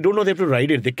arms. because they don't know they have to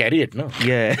ride it. They carry it, no?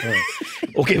 Yeah.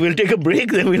 Okay, we'll take a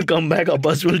break, then we'll come back.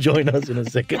 Abbas will join us in a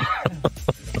second.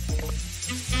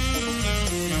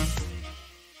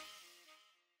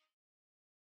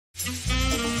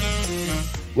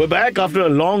 We're back after a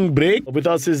long break. With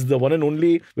us is the one and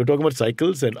only. We're talking about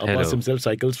cycles, and Abbas Hello. himself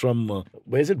cycles from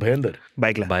where is it? Bhayandar.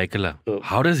 Baikla. Baikala.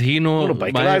 How does he know No,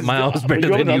 Baikala my house better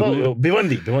have than another- you?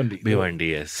 Bhiwandi. Bhiwandi,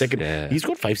 yes. Second. Yeah. He's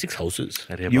got 5-6 houses.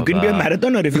 Arre You can be a Baba.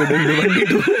 marathoner if you're doing Bhiwandi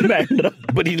to Bandra.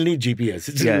 But he'll need GPS.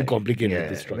 It's a Yeah. little complicated. Yeah,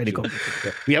 This structure. very complicated.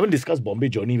 Yeah. We haven't discussed Bombay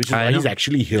journey, which is I why he's know.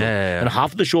 actually here. Yeah. And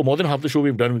half the show, more than half the show,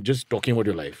 we've done just talking about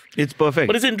your life. It's perfect.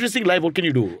 But it's an interesting life. What can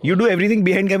you do? You do everything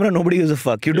behind camera, nobody gives a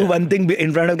fuck. You do one thing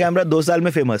in front of camera, 2 साल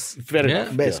में famous. Fair Yeah.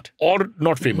 enough. Best. Yeah. Or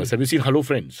not famous. Have you seen Hello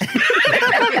Friends?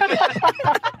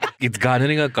 It's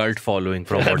garnering a cult following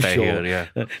from what I Sure. hear, yeah.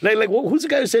 Like who's the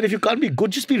guy who said if you can't be good,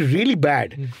 just be really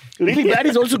bad. Really bad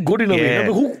is also good in a way.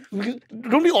 Yeah. I mean,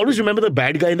 don't we always remember the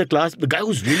bad guy in the class? The guy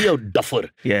who's really a duffer.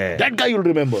 Yeah. That guy you'll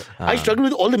remember. I struggle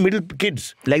with all the middle kids.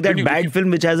 Like that bad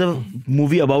film which has a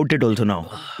movie about it also now.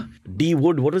 D.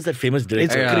 Wood, what was that famous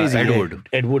director? It's crazy. Ed yeah. Wood.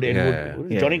 Ed Wood. Yeah. What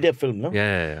is it? Johnny Depp film, no?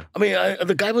 Yeah. I mean,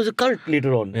 the guy was a cult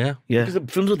later on. Yeah. Yeah. Because the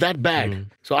films were that bad.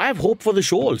 So I have hope for the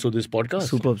show also, this podcast.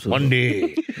 Superb. One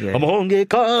day. Yeah. हम होंगे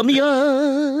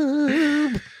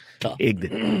कामयाब. एक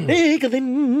दिन. एक दिन.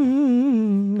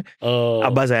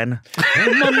 Abbas आया ना.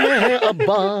 मन है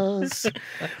अब्बास.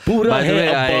 पूरा By the है way,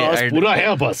 अब्बास. I- पूरा है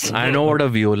Abbas. I know what a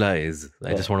viola is.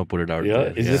 I just want to put it out Yeah,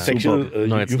 there. is it sexual?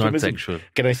 No, it's not euphemism? sexual.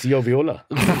 Can I see your viola,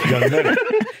 young man?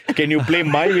 Can you play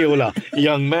my viola,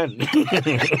 young man?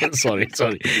 sorry.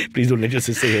 Please don't let your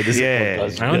sister hear this. Yeah.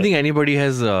 podcast. I don't think anybody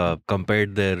has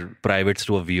compared their privates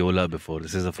to a viola before.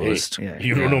 This is the first. Yeah.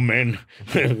 You don't know, man.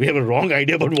 We have a wrong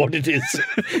idea about what it is.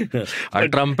 A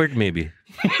trumpet, maybe.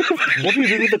 What do you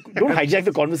do with the? Don't hijack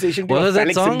the conversation. What was that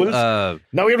Phallic song? Symbols.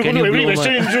 Now we have to Can go to you every blow my-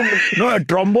 Western instrument. No, a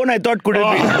trombone I thought could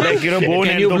have been. Like, you know, bone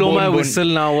Can and you the blow bone, my bone. whistle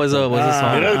now was a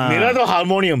song. Mera to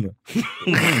harmonium.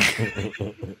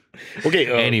 Okay.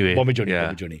 Anyway, Bombay Journey. yeah.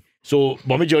 Bombay Journey. So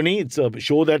Bombay Journey, it's a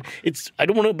show that it's. I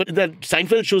don't want to, but that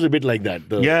Seinfeld show's a bit like that.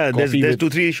 The Yeah, there's coffee with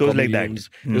 2-3 shows like that. comedians.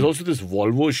 There's also this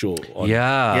Volvo show. On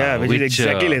Yeah. Yeah, which is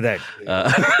exactly like that.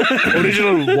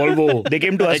 Original Volvo. They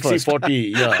came to us first.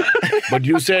 XC40. Yeah. But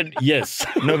you said yes.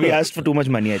 No, we asked for too much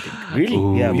money, I think.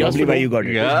 Really? Yeah, You asked probably for why no- you got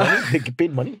it. Yeah. They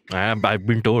paid money. I've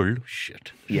been told.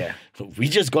 Shit. Yeah. We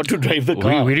just got to drive the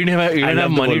car. We didn't have love the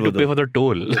money Volvo to pay though. for the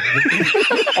toll.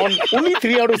 On only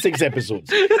 3 out of 6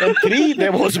 episodes. And 3,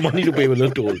 there was money to pay with the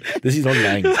toll. This is not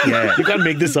lying. Yeah. You can't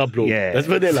make this up, bro. Yeah. That's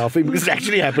why they're laughing because it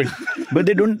actually happened. But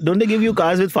they don't they give you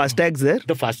cars with fast tags there?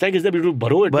 The fastag is there, but you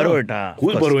borrow it. Borrow no? it, of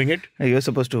Who's course. borrowing it? You're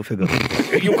supposed to figure.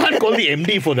 You can't call the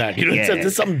MD for that. You know, Yeah.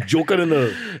 it's some joker in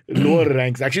the lower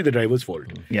ranks. Actually, the driver's fault.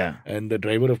 Yeah. And the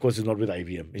driver, of course, is not with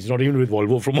IBM. He's not even with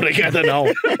Volvo, from what I gather now.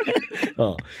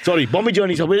 Sorry, Bombay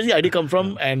Journey. So where does the idea come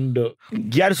from? And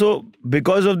Yeah, so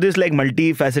because of this like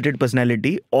multifaceted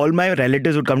personality, all my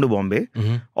relatives would come to Bombay,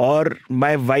 or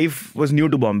my wife was new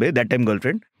to Bombay, that time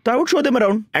girlfriend. So I would show them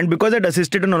around. And because I'd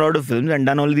assisted in a lot of films and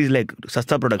done all these like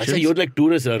Sasta I productions. say you're like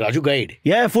tourist, Raju Guide.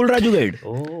 Yeah, full Raju guide.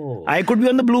 Oh. I could be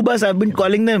on the blue bus. I've been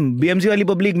calling them. BMC wali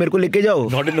public, मेरे को लेके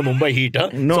जाओ. Not in the Mumbai heat, huh?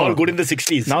 No. It's all good in the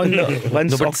 60s. Now in the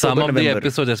once No, but some October, of the November.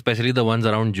 episodes, especially the ones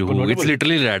around Juhu, Convertible. it's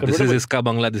literally that. This is Convertible. Iska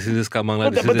Bangla, this is Iska Bangla,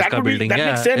 But this is that Iska would be, building. that Yeah,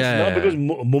 makes sense, yeah, no? yeah. Because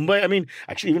Mumbai, I mean,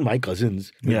 actually even my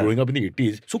cousins, Yeah. growing up in the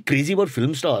 80s, so crazy about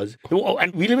film stars.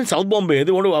 And we live in South Bombay.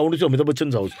 I want to see Amitabh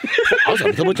Bachchan's house.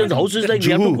 Amitabh Bachchan's house is like,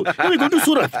 we have to We're going to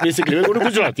Surat, basically. We're going to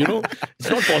Gujarat, It's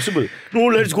not possible. No,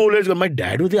 let's go. My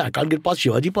dad was there. I can't get past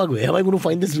Shivaji Park. Where am I going to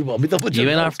find this Amitabh Bachchan?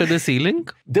 Even after the ceiling?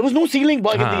 There was no ceiling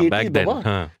back in the 80s, back then.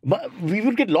 Baba. We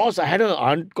would get lost. I had an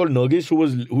aunt called Nargis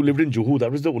who lived in Juhu.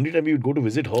 That was the only time we would go to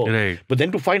visit her. Right. But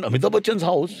then to find Amitabh Bachchan's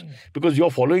house, because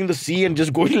you're following the sea and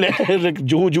just going like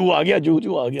Juhu aa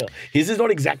gaya. His is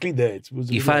not exactly there.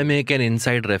 If I make an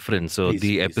inside reference, so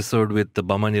the episode with the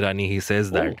Baman Irani, he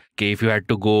says that if you had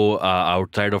to go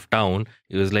outside of town,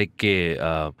 it was like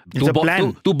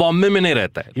tu Bombay mein nahi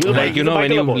rehta hai. Like,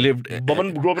 when you lived...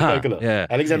 Baman grew up in Baikala. Yeah.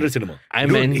 Alexander Cinema.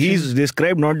 He's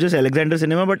described not just Alexander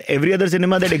Cinema, but every other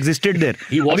cinema that existed there.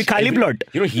 He was Khali plot.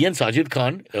 He and Sajid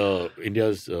Khan,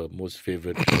 India's most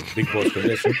favorite Big Boss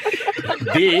contestant,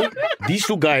 these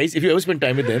two guys, if you ever spend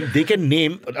time with them, they can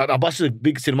name... Abbas is a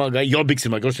big cinema guy, you're a big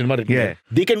cinema guy, Yeah.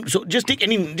 They can... So just take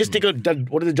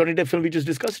what is the Johnny Depp film we just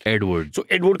discussed? Ed Wood. So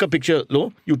Ed Wood ka picture,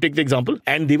 you take the example,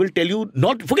 and they will tell you,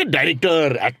 not forget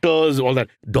director, actors, all that,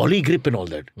 dolly grip and all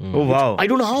that. Oh wow! I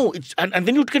don't know how. And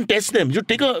then you can test them. You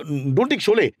don't take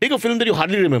Sholay. Take a film that you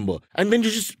hardly remember, and then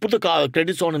you just put the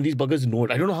credits on, and these buggers know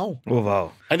it. I don't know how. Oh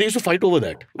wow! And they used to fight over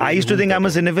that. I used to think I'm a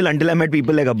cinephile until I met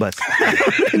people like Abbas.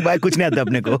 Bhai kuch nahi aata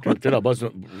apne ko. Abbas,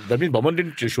 that means Baman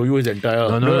didn't show you his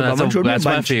entire. No, that's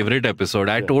my favorite episode.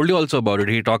 I told you also about it.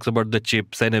 He talks about the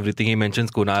chips and everything. He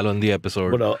mentions Kunal on the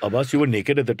episode. But Abbas, you were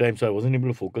naked at the time, so I wasn't able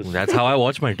to focus. That's how I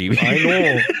watch my TV. I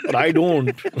know, but I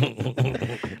don't.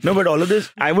 No, but all of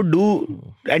this I would do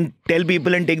and tell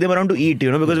people and take them around to eat,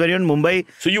 because when you're in Mumbai,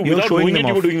 so without knowing it,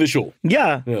 you were doing the show.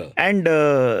 Yeah. And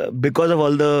because of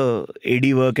all the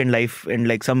AD work and life and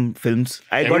like some films,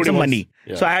 I got some money.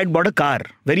 Yeah. So I had bought a car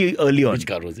very early on. Which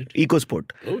car was it?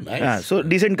 EcoSport. Oh, nice. So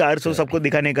decent car. So sabko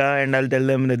dikhane ka, and I'll tell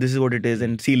them that this is what it is,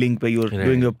 and C-Link pe you're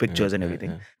doing your pictures and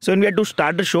everything. So when we had to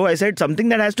start the show, I said something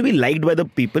that has to be liked by the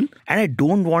people, and I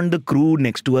don't want the crew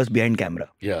next to us behind camera.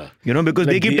 Yeah. Because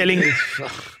they keep telling...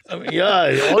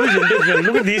 always interesting.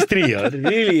 Look at these three.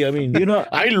 Really,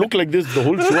 I look like this the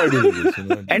whole show. I do like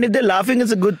this. And if they're laughing,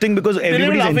 it's a good thing because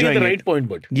everybody's enjoying at the it. right point,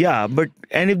 but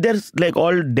and if they're like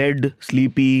all dead,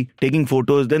 sleepy, taking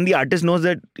photos, then the artist knows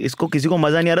that isko kisi ko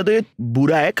maza nahi aa raha, to ye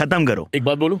bura hai, khatam karo. Ek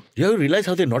baat bolu. You have to realize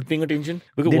how they're not paying attention,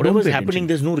 because whatever is happening,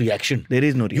 there's no reaction. There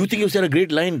is no reaction. You think you said a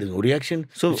great line, there's no reaction.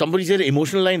 So somebody said an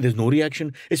emotional line, there's no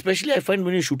reaction. Especially I find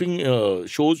when you're shooting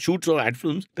shoots or ad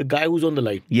films, the guy who's on the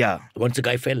light. Yeah. Once the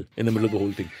guy fell in the middle of the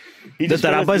whole thing. The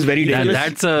tarapa is very dangerous.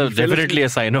 That's definitely a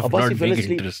sign of not being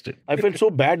interested. I felt so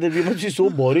bad that we must be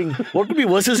so boring. What could be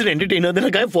worse as an entertainer than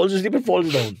a guy falls asleep and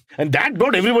falls down? And that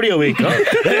brought everybody awake.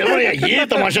 Ye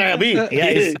tamasha hai abhi.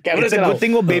 It's a good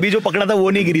thing wo baby jo pakda tha wo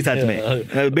nahi giri saath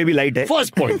mein. Baby light hai.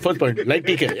 First point. Light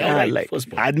take hai. Right. First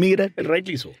point. Aadmi gira.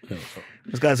 Rightly so.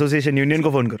 उसका association union को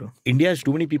phone करो. India has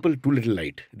too many people, too little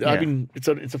light. I mean, it's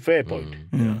a fair point.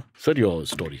 Sir, your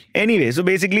story. Anyway, so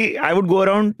basically, I would go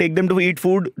around, take them to eat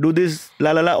food, do this,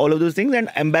 all of those things,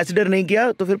 and ambassador नहीं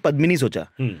किया, तो फिर पद्मिनी सोचा.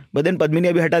 But then Padmini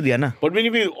अभी हटा दिया ना. पद्मिनी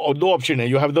भी दो option है.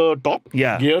 You have the top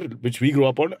gear, which we grew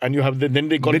up on, and you have then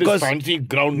they got this fancy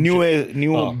ground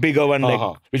new bigger one,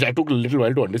 which I took a little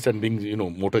while to understand, being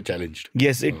motor challenged.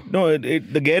 Yes,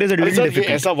 the gear is a little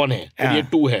difficult. ऐसा 1 है, फिर ये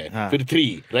 2 है, फिर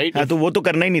 3, right? हाँ, तो वो तो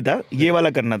करना ही नहीं था. ये वाला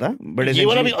करना था. But ये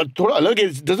वाला भी थोड़ा अलग है.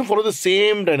 It doesn't follow the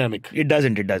same dynamic. It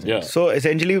doesn't. Yeah. So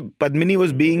essentially, Padmini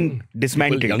was being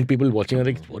dismantled. Young people watching are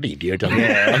like, what idiot.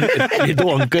 Ye to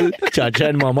uncle, chacha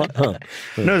and mama.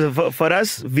 No, so for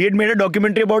us, we had made a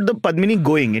documentary about the Padmini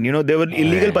going. And there were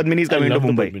illegal Padminis coming to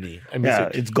Mumbai. Padmini. I miss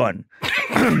it. It's gone.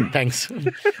 Thanks.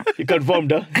 You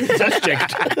confirmed, huh? Just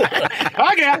checked.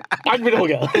 आ गया. 5 minutes हो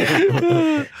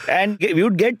गया. And we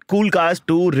would get cool cars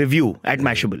to review at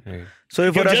Mashable. So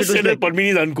if you for us just it was said like, that Padmini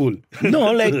is uncool.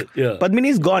 No, like Padmini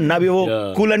is gone. ना भी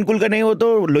वो cool uncool का नहीं हो तो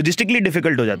logistically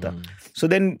difficult हो जाता. So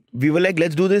then we were like,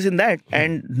 let's do this in that.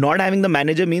 And not having the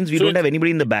manager means we don't have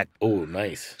anybody in the back. Oh,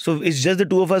 nice. So it's just the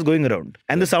two of us going around.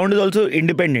 And the sound is also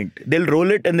independent. They'll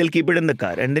roll it and they'll keep it in the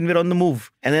car. And then we're on the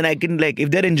move. And then I can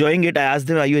if they're enjoying it, I ask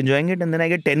them, are you enjoying it? And then I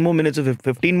get 10 more minutes or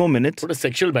 15 more minutes. What a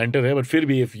sexual banter hai, but फिर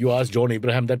भी if you ask John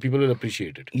Abraham, that people will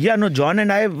appreciate it. Yeah, no, John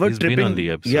and I were He's tripping. Been on the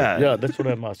episode. Yeah, that's what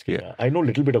I'm asking. Yeah. I know a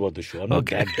little bit about the show. I'm not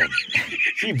that dumb.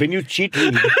 See, when you cheat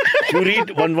read, you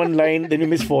read one line, then you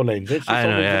miss 4 lines. Right? So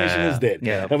some information is there.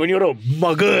 Yeah. Now when you're a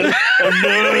mugger, a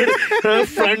nerd, a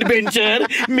front bencher,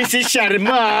 Mrs.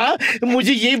 Sharma,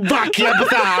 मुझे ये वाक्य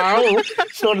बताओ.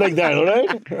 It's not like that, alright?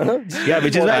 Yeah,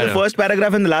 which is why the first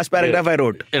paragraph and the last paragraph I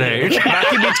wrote. Right.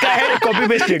 बाकी बीच का है, copy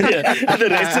pasted. And the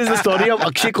rest is the story of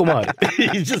Akshay Kumar.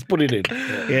 He just put it in.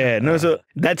 Yeah, no, so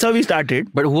that's how we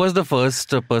started. But who was the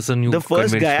first person you The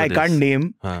first guy I can't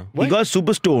name. He got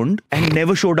super stoned and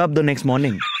never showed up the next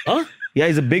morning. Huh? Yeah,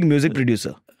 he's a big music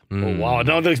producer. Oh, wow.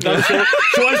 Now the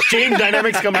show has changed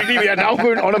dynamics completely. We are now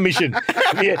going on a mission.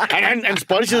 And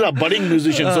Sparsh is a budding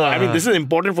musician. So, I mean, this is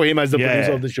important for him as the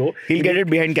producer of the show. He'll get it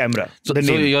behind camera. So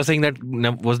you're saying that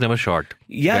was never shot?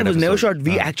 Yeah, it was never shot.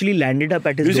 We actually landed up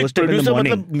at his doorstep in the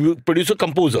morning. Producer,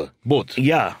 composer, both.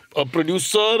 Yeah. A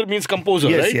producer means composer,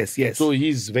 right? Yes. So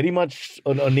he's very much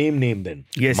a name then.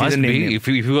 Yes, must he's a name. be. If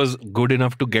he was good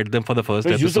enough to get them for the first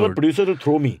episode. Use the word producer to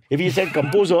throw me. If he said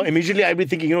composer, immediately I'd be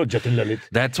thinking, Jatin Lalit.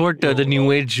 That's what the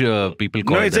new age people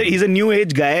call it. He's a new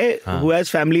age guy who has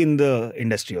family in the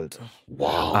industry also.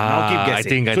 Wow. Now keep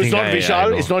guessing. So it's not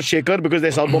Vishal, it's not Shekhar because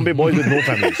they're South Bombay boys with no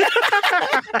families.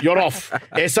 You're off.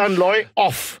 Ehsan Loy,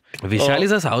 off. Vishal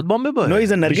is a South Bombay boy? No,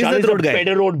 he's a Nargis Road guy.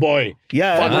 Pedder Road boy.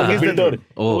 Yeah. Father builder.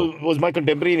 Oh. Was my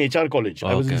contemporary in HR college.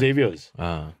 I was in Xavier's.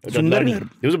 Sundar.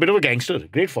 He was a bit of a gangster.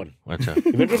 Great fun. Achha.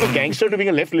 He went from a gangster to being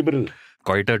a left liberal.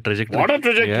 Quite a trajectory. What a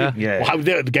trajectory. Yeah. Wow,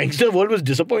 the gangster world was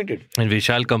disappointed. And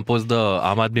Vishal composed the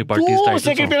Aam Aadmi Party's title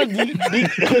song.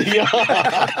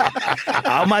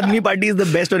 Aam Aadmi Party is the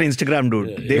best on Instagram,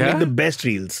 dude. They make the best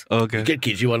reels. Okay. Get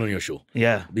Kejriwal on your show.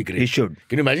 Yeah. Be great. He should.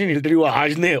 Can you imagine? He'll tell you,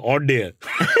 aaj ne odd day hai.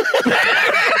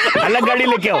 Alag gaadi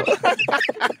leke aao.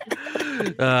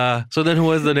 So then who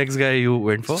was the next guy you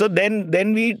went for? So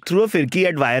then we threw a firki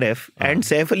at YRF and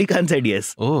Saif Ali Khan said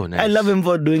yes. Oh, nice. I love him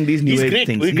for doing these new age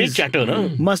things. He's great chatter, no?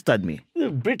 Mast admi.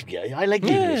 Brit guy. I like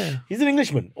the English. He's an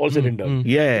Englishman, all said and done.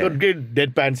 Yeah. He's got great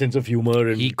deadpan sense of humor.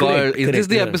 And He called. Is this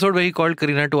the episode where he called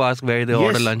Karina to ask where they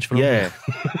order lunch from? Yeah.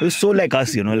 It was so like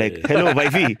us, like, hello,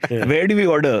 wifey, where do we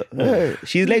order?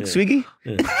 She's like, Swiggy.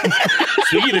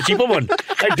 Swiggy, the cheaper one.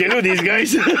 I tell you, these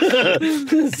guys.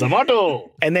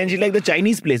 Zomato. And then she's like, the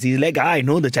Chinese place. He's like, I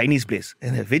know the Chinese place.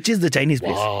 And then, which is the Chinese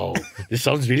place? Wow. This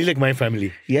sounds really like my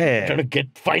family. Yeah. Trying to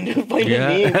find a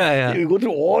name. Yeah. We go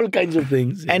through all kinds of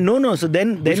things. And no. So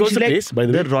then Which was she's the like, place, by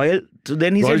the way? Royal. So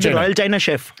then he said the Royal China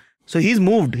chef. So he's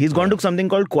moved. He's gone to something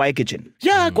called Kwai Kitchen.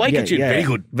 Yeah, Kwai Kitchen. Yeah. Very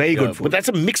good. Very good food. But that's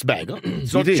a mixed bag. Huh?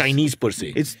 It's not It is. Chinese per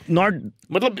se. It's not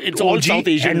It's all OG South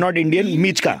Asian. and not Indian.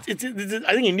 Michka. It's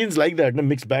I think Indians like that, a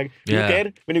mixed bag. You Yeah.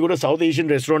 care when you go to a South Asian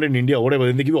restaurant in India or whatever,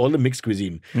 then they give you all the mixed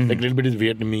cuisine. Like a little bit is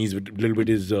Vietnamese, a little bit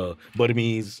is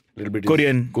Burmese, a little bit is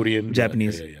Korean,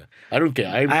 Japanese. Yeah. I don't care.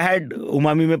 I had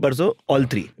umami mein parso all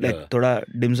three. Like thoda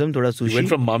dim sum, thoda sushi. You went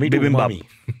from mami to bibimbap. umami.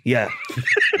 Yeah.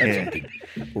 That's something.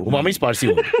 Umami is Parsi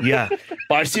only. Yeah.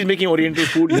 Parsi is making Oriental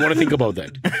food. You want to think about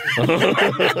that.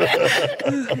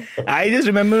 I just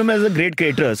remember him as a great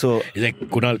caterer. So He's like,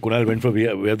 Kunal went for, we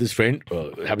have this friend,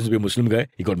 happens to be a Muslim guy.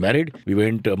 He got married. We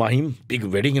went Mahim, big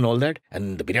wedding and all that.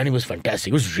 And the biryani was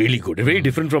fantastic. It was really good. Very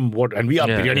different from and we are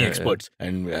biryani experts.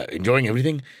 And enjoying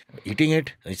everything, eating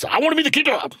it. And he said, I want to be the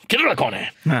caterer. Caterer kaun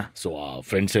hai? So our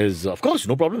friend says, of course,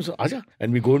 no problem. So, Aja.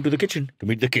 And we go into the kitchen to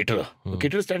meet the caterer. The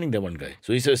caterer standing there, one guy.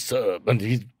 So he says, and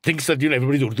he thinks that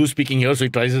everybody's Urdu speaking here. So he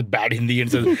tries his bad Hindi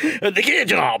and says, देखिए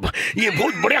जनाब, ये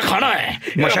बहुत बढ़िया खाना है.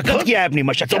 मशक्कत किया है अपनी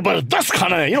मशक्कत. जबरदस्त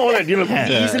खाना है. You know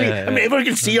that, easily. I mean, everyone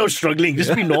can see how struggling.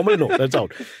 Just be normal, no. That's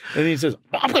out. And he says,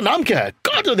 आपका नाम क्या है?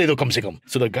 कार्ड तो दे दो कम से कम.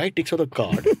 So the guy takes out the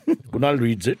card. Kunal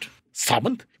reads it.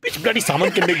 Samant? Which bloody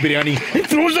Samant can make biryani? He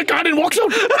throws the card and walks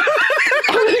out.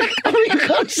 I mean, you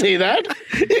can't say that.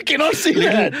 You cannot say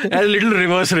that. A little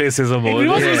reverse racism.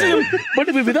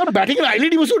 But without batting an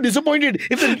eyelid, he was so disappointed.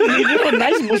 If a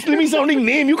nice Muslim sounding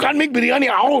name, you can't make biryani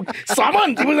out.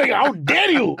 Samant, he was like, how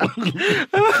dare you?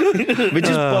 Which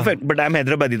is perfect. But I'm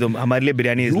Hyderabadi, so हमारे लिए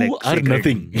biryani is you are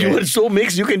nothing. You are so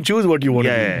mixed, you can choose what you want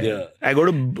to do. Yeah. I go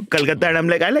to Kolkata and I'm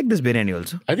like, I like this biryani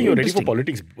also. I think you're ready for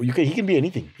politics. He can be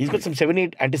anything. He's got some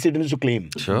 7-8 antecedents to claim.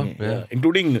 Sure. Yeah.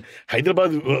 Including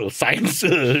Hyderabad Science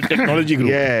Technology Group.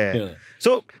 Yeah.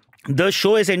 So the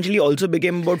show essentially also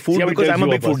became about food because I'm a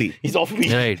big foodie. He's off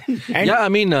me. Right. I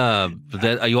mean,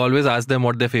 you always ask them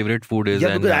what their favorite food is.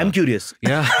 Yeah, because I'm curious.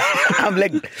 Yeah. I'm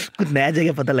like, कुछ नया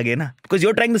जगह पता लगे ना? Because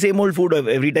you're trying the same old food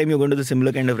every time you go to the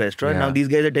similar kind of restaurant. Yeah. Now these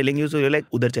guys are telling you, so you're like,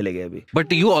 उधर चले गए अभी.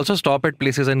 But you also stop at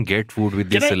places and get food with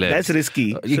these celebs. That's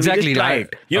risky. Exactly. So we just try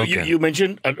it. You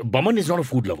mentioned Baman is not a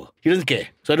food lover. He doesn't care.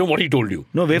 So I don't know what he told you.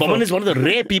 No, Baman is one of the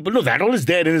rare people. No, that all is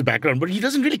there in his background, but he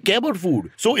doesn't really care about food.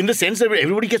 So in the sense that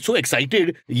everybody gets so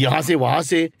excited, यहाँ से वहाँ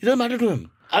से, it doesn't matter to him.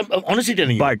 I'm honestly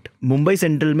telling you. But Mumbai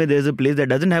Central में there's a place that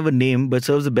doesn't have a name but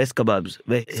serves the best kebabs.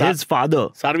 Where his father.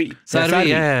 Sarvi.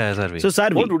 Yeah, Sarvi. So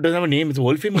Sarvi. What doesn't have a name? It's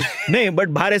world famous. नहीं, but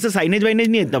बाहर ऐसा signage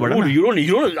नहीं है इतना बड़ा ना. You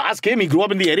don't ask him. He grew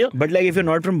up in the area. But like if you're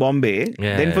not from Bombay,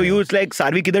 then for you it's like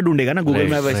Sarvi किधर ढूंढेगा ना Google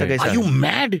Map ऐसा कैसा. Are you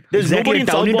mad? There's nobody in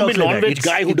South Bombay non-veg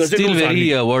guy who doesn't know Sarvi. It's still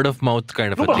very word of mouth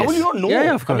kind of a place. How place. will you not know?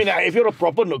 Yeah, of course. I mean, if you're a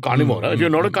proper carnivore, if you're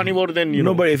not a carnivore, then you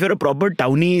know. No, but if you're a proper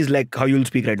townie, is like how you'll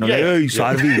speak right now. Like, hey,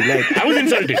 Sarvi. Like I was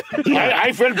inside. felt it.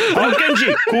 I felt, how can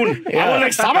she? Cool. I was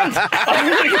like, Samant.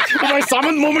 My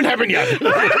Samant moment happened, yeah.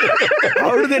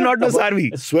 How do they not know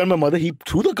Sarvi? I swear my mother, he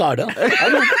threw the card. And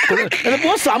the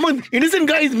poor Samant, innocent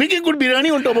guy, is making good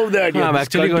biryani on top of that. I'm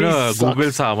actually going to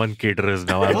Google Samant caterers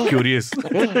now. I'm curious.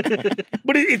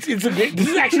 But it's a great, this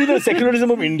is actually the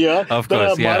secularism of India. Of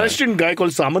course, the Maharashtrian guy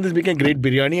called Samant is making great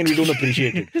biryani and we don't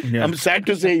appreciate it. Yeah. I'm sad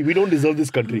to say we don't deserve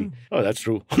this country. Oh, that's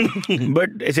true. But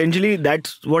essentially,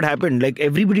 that's what happened. Like,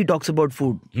 everybody talks about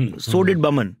food. So did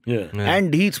Baman. Yeah.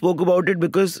 And he spoke about it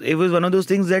because it was one of those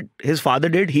things that his father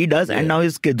did, he does, and now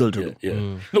his kids also do.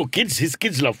 Yeah. No, his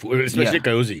kids love food, especially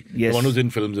Kayosi, the one who's in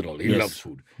films and all. He loves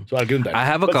food. So I'll give him that. I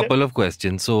have a couple of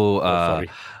questions. So, sorry.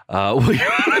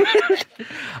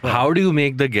 How do you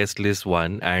make the guest list,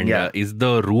 one? And is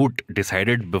the route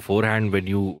decided beforehand when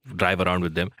you drive around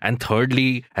with them? And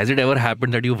thirdly, has it ever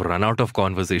happened that you've run out of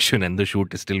conversation and the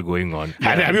shoot is still going on?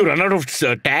 Have you run out of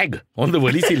tag on the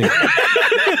Wali ceiling?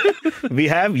 We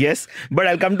have, yes, but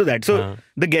I'll come to that. So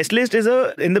the guest list is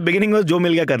in the beginning was Jo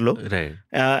Mil Gaya Kar Lo. Right.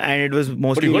 And it was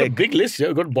mostly but you got like a big list.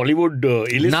 You got Bollywood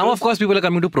A-list. Now, of course, people are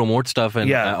coming to promote stuff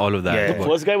and all of that. Yeah. The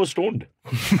first guy was stoned.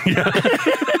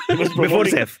 Before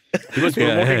Saif. He was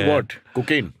promoting what?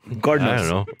 Cocaine. God knows. I don't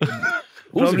know.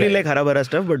 Probably like hara-bhara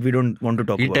stuff, but we don't want to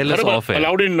talk about it. Tell us off air.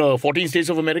 Allowed in 14 states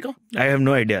of America? I have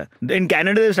no idea. In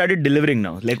Canada, they started delivering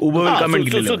now. Like Uber will come and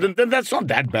deliver. So then that's not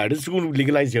that bad. It's going to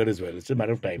legalize here as well. It's a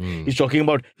matter of time. He's talking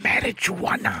about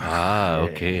marijuana.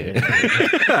 Okay.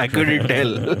 I couldn't tell.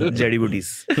 Jadi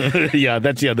booties. Yeah,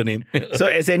 that's the other name. So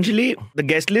essentially, the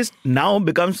guest list now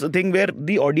becomes a thing where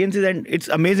the audience is, and it's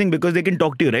amazing because they can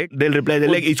talk to you, right? They'll reply, they're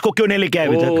like, isko kyun nahi leke aaye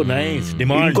abhi tak? Oh, nice.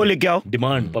 Demand. Inko leke aao.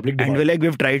 Demand. Public demand. And we're like,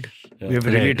 we've tried. We've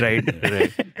really tried.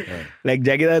 Like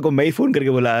Jackie da ko main phone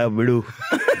karke bola, Bidu.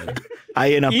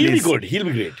 Aye na please. He'll be good. He'll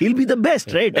be great. He'll be the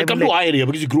best, right? Come to our area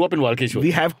because you grew up in Walkeshwar. We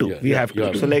have to. We have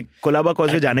to. So like Kolaba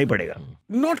Causeway jana hi padega.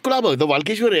 Not Kolaba, the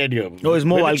Walkeshwar area. Oh, it's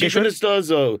more When Walkeshwar? The Chief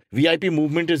Minister's VIP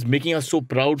movement is making us so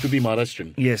proud to be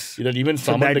Maharashtrian. Yes. That even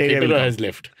Samant the caterer has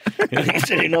left. He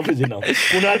said enough is enough.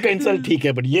 Kunar ka insult theek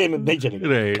hai, but ye nahi chalega.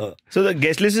 Right. So the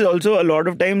guest list is also a lot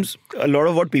of times, a lot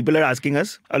of what people are asking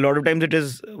us. A lot of times it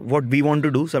is what we want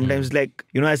to do. Sometimes like,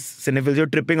 you know, as cinephils, you're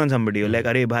tripping on somebody. You're like,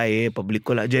 अरे भाई ये public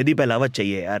को जयदीप अहलावत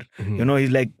चाहिए यार. You know,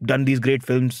 he's like done these great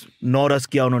films. 9 रस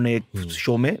किया उन्होंने एक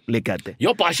show में लेके आते.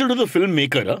 You're partial to the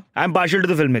filmmaker, huh? I'm partial to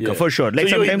the filmmaker for sure. Like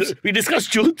so sometimes we discuss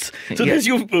truths. So there's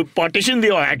you partition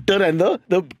the actor and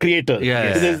the creator.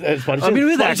 Yeah. I mean,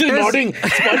 with actors nodding.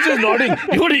 Sponge is nodding.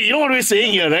 You know what we're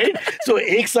saying here, right? So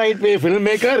एक side पे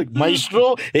filmmaker,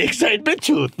 maestro, एक side पे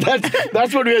truth.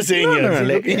 That's what we're saying here. No,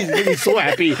 like, he's so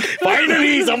happy.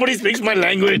 Finally, somebody speaks my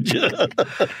language.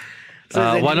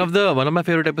 One of my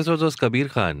favorite episodes was Kabir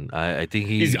Khan. I think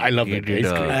I love that guy.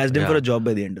 I asked him for a job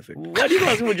by the end of it. Why do you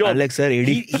ask him for a job? I'm like, sir,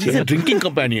 he's a drinking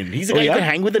companion. He's a guy you can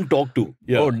hang with and talk to.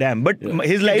 Yeah. Oh, damn. But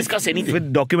his life discuss anything.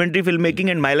 with documentary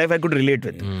filmmaking and my life, I could relate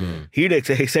with. He'd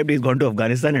except he's gone to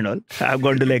Afghanistan and all. I've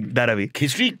gone to like Dharavi.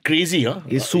 History crazy, huh?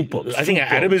 He's super. I think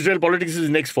Arab-Israel politics is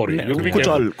next for him.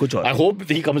 Kuch all. I hope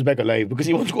he comes back alive because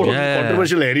he wants to go to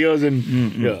controversial areas and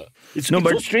It's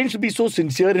so strange to be so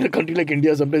sincere in a country like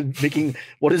India, sometimes making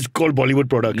what is called Bollywood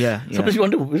products. Sometimes you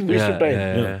wonder, waste of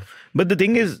time. But the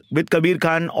thing is, with Kabir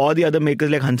Khan, all the other makers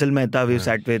like Hansal Mehta we've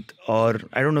sat with, or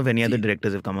I don't know if any other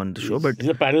directors have come on the show, but he's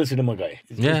a parallel cinema guy.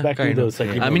 Back to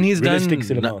the I mean, he's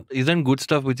done good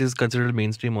stuff which is considered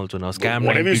mainstream also now. Scam.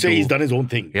 Whatever 92. you say, he's done his own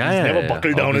thing. He's never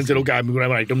buckled down and said, okay, I'm going to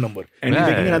have an item number. And he's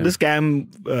making another Scam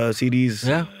series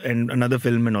and another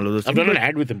film and all of those things. I've done an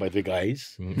ad with him, by the way,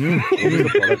 guys.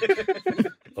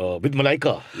 With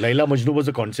Malaika. Laila Majnu was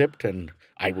a concept and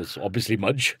I was obviously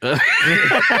Mudge. What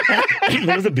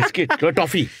was the biscuit? A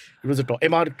toffee. It was a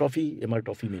MR toffee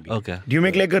maybe. Okay. Do you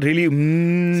make like a really all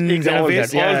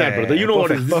that, brother. You know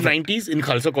what it is? This is 90s. In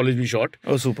Khalsa College we shot.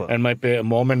 Oh, super. And my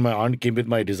mom and my aunt came with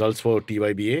my results for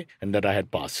TYBA and that I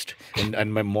had passed.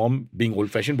 And my mom, being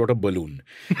old-fashioned, brought a balloon.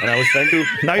 And I was trying to...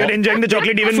 Now you're enjoying the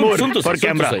chocolate even more for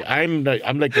camera. I'm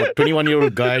like a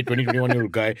 21-year-old guy,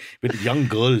 21-year-old guy with young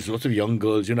girls, lots of young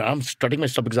girls. You know, I'm starting my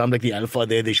stuff because I'm like the alpha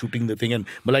there. They're shooting the thing. And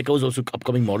Malaika was also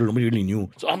upcoming model. Nobody really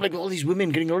knew. So I'm like, all these women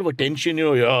getting a lot of attention.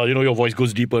 You know, your voice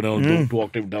goes deeper now, 2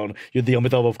 octaves down. You're the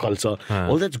Amitabh of Khalsa.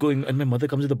 All that's going, and my mother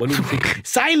comes with the balloon and says,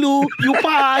 Sailu, you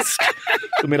passed.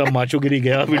 So mera macho giri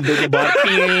gaya window ke bahar.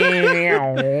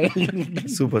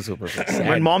 Super.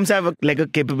 But moms have a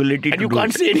capability and to you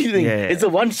can't say anything. Yeah. It's the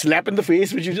one slap in the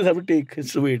face which you just have to take.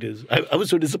 It's the way it is. I was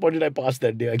so disappointed I passed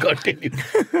that day. I can't tell you.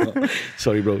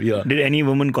 Sorry, bro. Yeah. Did any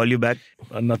woman call you back?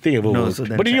 Nothing ever worked. So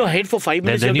but in your head for 5 5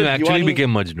 minutes. Then you actually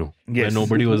became Majnu. Yes. When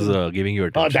nobody was giving you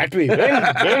attention. That way.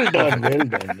 Well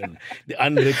done. The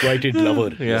unrequited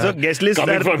lover. Yeah. So guest lists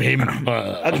coming from him.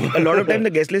 A lot of time the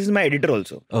guest list is my editor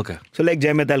also. Okay. So like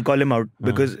Jaimet, I'll call him out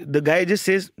because the guy just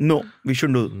says, no, we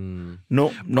shouldn't do.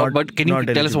 No, not. But can you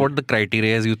tell us what the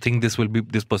criteria is? You think this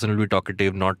person will be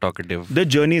talkative, not talkative? The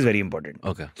journey is very important.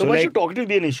 Okay. So why should talkative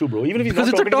be an issue, bro? Even if he's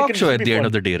because not it's talkative, a talk show at the end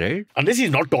of the day, right? Unless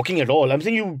he's not talking at all. I'm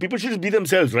saying people should just be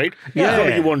themselves, right? Yeah. That's not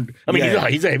like you want. I mean,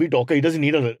 he's a heavy talker. He doesn't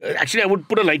need a. Actually, I would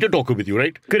put a lighter talker with you,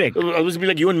 right? Correct. I would be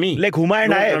like you and me. Like Huma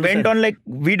and I went on like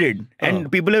we did,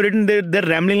 and people have written they're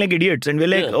rambling like idiots, and we're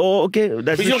like, oh, okay,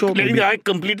 that's the show. Letting the guy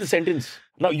complete the sentence.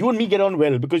 Now you and me get on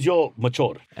well because you're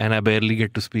mature. And I barely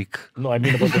get to speak. No, I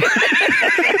mean about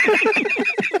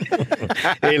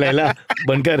Hey Laila,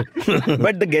 bankar.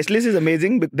 But the guest list is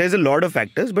amazing. There's a lot of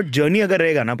factors, but journey agar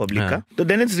rahega na public ka, so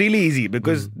then it's really easy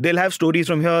because they'll have stories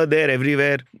from here, there,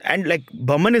 everywhere, and like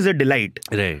Baman is a delight.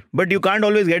 Right. But you can't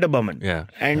always get a Baman. Yeah.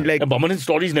 And like Baman's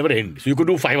stories never end, so you could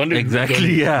do 500.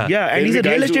 Exactly. Yeah. Yeah, and he's a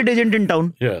real estate agent in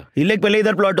town. Yeah. He like pehle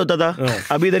idhar plot hota tha,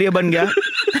 abhi idhar ye ban gaya.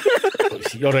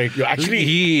 You're right. You're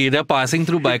actually they're passing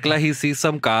through Baikla. He sees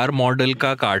some car model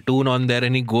ka cartoon on there,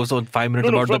 and he goes on 5 minutes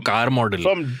about the car model.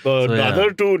 From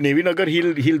Dadar to Navy Nagar,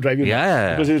 he'll drive you.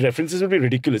 Yeah. Because his references will be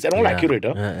ridiculous and all accurate.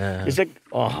 It's like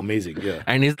amazing. Yeah.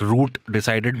 And his route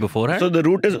decided beforehand. So the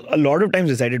route is a lot of times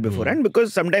decided beforehand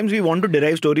because sometimes we want to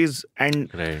derive stories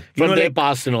and from their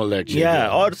past and all that.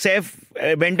 Yeah. Or Saif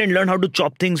went and learned how to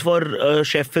chop things for a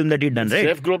chef film that he'd done, right?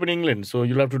 Saif grew up in England, so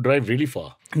you'll have to drive really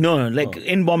far. No, like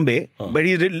in Bombay, but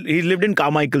he lived in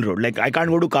Carmichael Road. Like I can't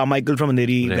go to Carmichael from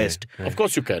Andheri West. Of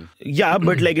course you can. Yeah,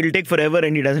 but like it'll take forever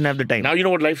and he doesn't have the time. Now you know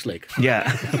what life's like. Yeah.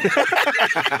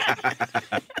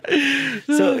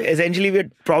 So essentially we're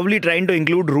probably trying to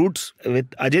include roots with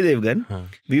Ajay Devgan.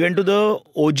 We went to the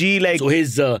OG like... So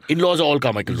his in-laws are all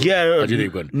Carmichael Road. Yeah. Ajay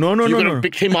Devgan. No. You could have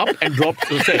picked him up and dropped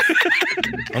Saif.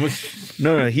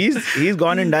 No. He's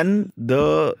gone and done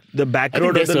the back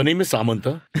road. Their surname is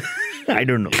Samanta. I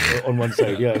don't know. On one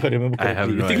side, yeah, if I remember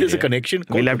correctly. You think there's a connection?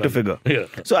 We'll have to figure. Yeah.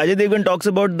 So Ajay Devgan talks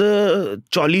about the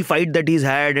Choli fight that he's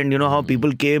had and how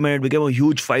people came and it became a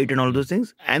huge fight and all those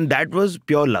things. And that was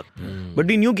pure luck. But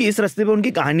we knew कि इस रास्ते पे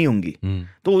उनकी कहानी होंगी.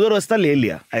 तो उधर रास्ता ले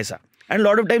लिया ऐसा. And a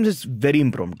lot of times it's very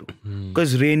impromptu.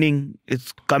 Because raining,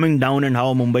 it's coming down and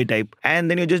how Mumbai type. And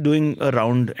then you're just doing a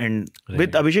round and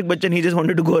with Abhishek Bachchan, he just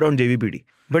wanted to go around JVPD.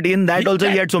 But in that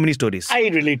he had so many stories. I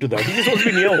relate to that. He just wants to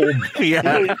be near home.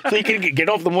 Yeah. So he can get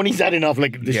off the morning sad enough.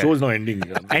 Like the show's not ending.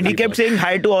 And he kept saying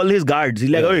hi to all his guards. He's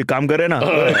like, "Oi, kaam kar rahe na?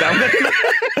 Kaam kar rahe na?"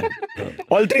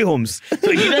 All 3 homes.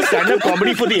 So he does stand-up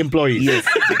comedy for the employees. Yes.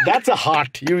 That's a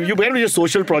heart. You went with your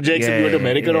social projects and you went to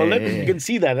America and all that. You can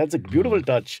see that. That's a beautiful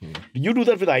touch. You do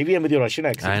that with IVM with your Russian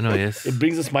accent. I know, yes. It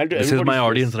brings a smile to everybody. This is my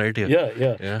audience right here.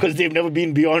 Yeah. Because they've never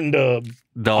been beyond...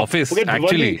 the office,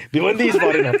 actually. Bhiwandi is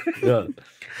far enough. Yeah.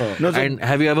 No, and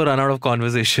have you ever run out of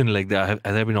conversation like that?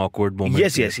 Has there been awkward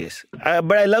moments? Yes.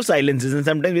 But I love silences and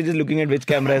sometimes we're just looking at which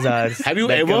camera is ours. Have you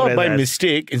ever, by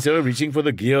mistake, instead of reaching for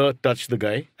the gear, touched the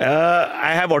guy?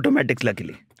 I have automatics,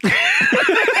 luckily.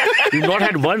 You've not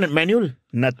had one manual?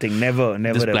 Nothing, never.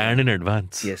 Just planned in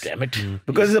advance. Yes. Damn it.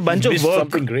 Because it's a bunch of work.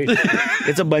 Something great.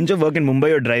 It's a bunch of work in Mumbai.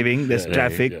 You're driving. There's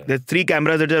traffic. Yeah. There's 3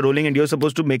 cameras that are rolling, and you're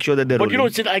supposed to make sure that they're rolling.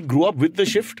 But since I grew up with the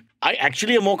shift, I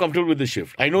actually am more comfortable with the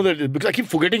shift. I know that because I keep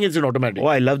forgetting it's an automatic. Oh,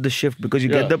 I love the shift because you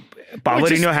get the power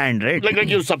in your hand, right? Like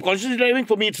you're subconsciously driving.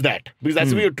 For me, it's that because that's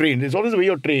the way you're trained. It's always the way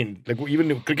you're trained. Like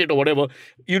even cricket or whatever.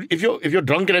 If you're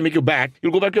drunk and I make you back,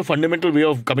 you'll go back to your fundamental way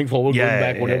of coming forward, going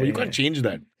back, whatever. You can't change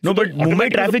that. No, but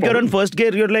Mumbai traffic, you're on first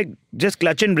gear. You're like just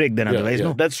clutch and brake then otherwise. Yeah.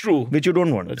 No, that's true. Which you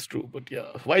don't want. That's true. But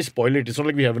why spoil it? It's not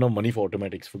like we have enough money for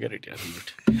automatics. Forget it.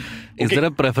 Leave it. Is there a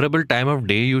preferable time of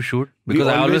day you shoot? Because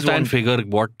I always try and figure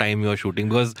what time you're shooting.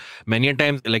 Because many a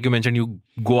times, like you mentioned, you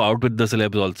go out with the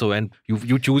celebs also and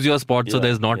you choose your spot so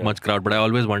there's not much crowd. But I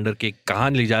always wonder कि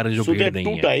कहाँ ले जा रहे जो So there भीड़ are नहीं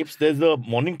 2 है. types. There's the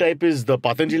morning type is the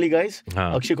Patanjali guys,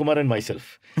 Akshay Kumar and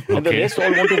myself. And the rest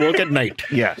all want to work at night.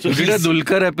 Yeah. So you did a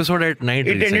Dulquer episode at night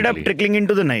It ended up trickling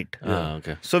into the night.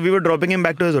 Okay. So we were dropping him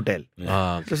back to his hotel.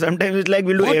 So sometimes it's like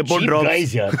we'll do airport drops.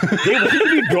 Guys, they want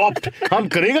to be dropped. हम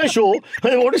करेगा show.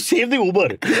 They want to save the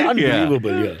Uber. It's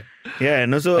unbelievable. Yeah,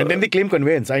 no, so... And then they claim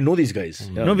conveyance. I know these guys.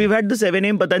 No, we've had the 7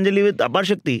 AM Patanjali with Apar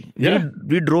Shakti. Yeah.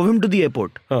 We drove him to the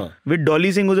airport. With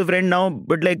Dolly Singh, who's a friend now,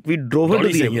 but like we drove her to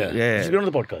the airport. Yeah. She's been on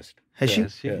the podcast. Has she?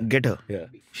 Get her. Yeah.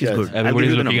 She's good.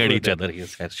 Everybody's looking at each other.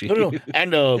 Yes, has she? No.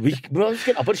 And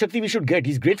Apar Shakti we should get.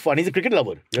 He's great fun. He's a cricket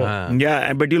lover.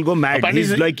 Yeah, but you'll go mad.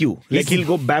 He's like you. Like he'll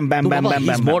go bam, bam, bam, bam,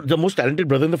 bam. He's the most talented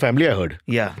brother in the family, I heard.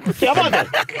 Yeah.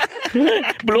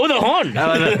 Blow the horn.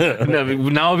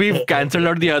 Now we've cancelled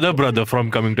out the other brother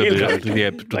from coming to the show.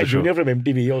 Junior from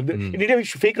MTV. In India, we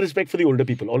should fake respect for the older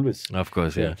people, always. Of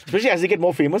course, yeah. Especially as they get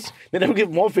more famous, they never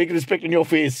give more fake respect in your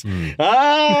face.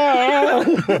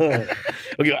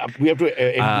 Okay, we have to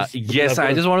end this. Yes,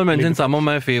 I just want to mention some of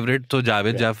my favorites. So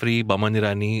Javed Jafri, Baman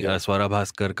Irani, Swara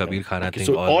Bhaskar, Kabir Khan, I think.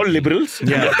 So all liberals,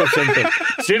 left of center.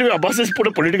 Straight away, Abbas has put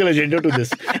a political agenda to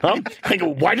this. Like,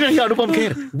 why did I hear Anupam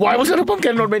Kher? Why was Anupam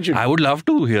Kher not mentioned? I would love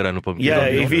to hear Anupam Kher. Yeah,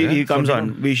 if he comes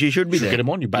on, she should be there. Get him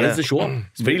on. You balance the show up.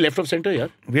 It's very left of center, yeah.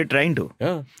 We're trying to.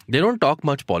 Yeah. They don't talk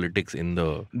much politics in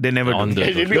the. They never do.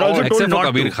 They also except for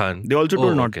Kabir Khan. They also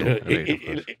told not to.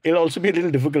 It'll also be a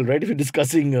little difficult, right? If you're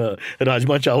discussing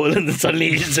Rajma Chawal and then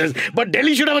suddenly he says, but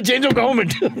Delhi should have a change of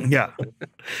government. Yeah.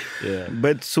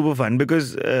 But super fun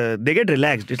because they get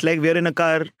relaxed. It's like we're in a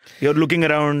car, you're looking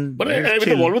around. But with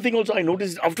the Volvo thing also, I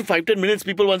noticed after 5-10 minutes,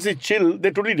 people once they chill,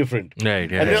 they're totally different. Right,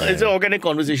 yeah. And it's an organic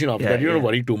conversation after that. You don't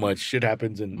worry too much. Shit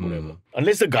happens and whatever.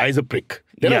 Unless the guy's a prick.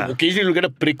 Then occasionally you'll get a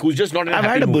prick who's just not in a I've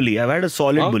happy had a mood. bully. I've had a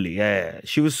solid bully. Yeah.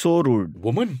 She was so rude.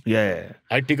 Woman? Yeah.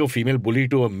 I'd take a female bully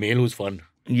to a male who's fun.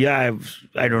 Yeah,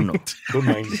 I don't know. Don't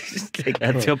mind.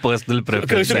 That's your personal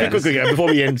preference. Quick, before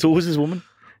we end. So who's this woman?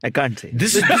 I can't say.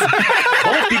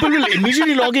 People will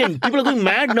immediately log in. People are going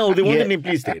mad now. They want the name.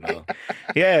 Please stay now.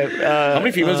 Yeah. How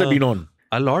many females have been on?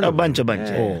 A lot. A bunch.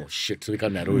 Oh, shit. So we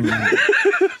can't narrow it.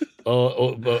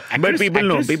 But people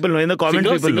know. In the comments,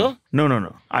 singer, people know.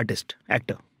 No. Artist.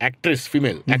 Actor. Actress,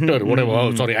 female. Actor, whatever.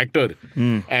 Oh, sorry, actor.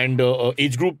 And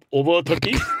age group over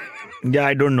 30? Yeah,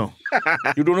 I don't know.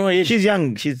 You don't know her age? She's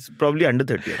young. She's probably under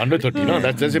 30. Under 30, no?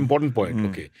 That's an important point.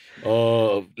 Okay.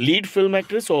 Lead film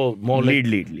actress or more like...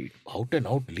 Lead. Out and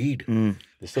out lead.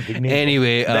 This is a big name.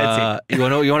 Anyway, you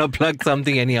wanna plug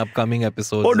something, any upcoming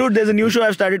episodes? Oh, dude, there's a new show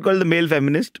I've started called The Male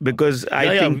Feminist because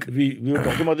I think... We were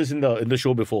talking about this in the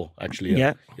show before, actually.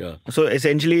 Yeah. So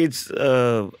essentially, it's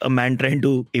a man trying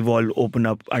to evolve, open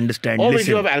up, understand, Always listen.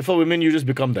 you have alpha women, you just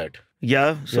become that.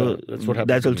 Yeah, so that's what happens.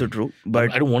 That's also true.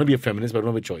 But I don't want to be a feminist, but I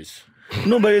don't have a choice.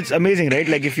 No, but it's amazing, right?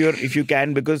 Like if you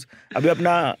can, because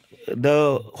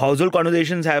the household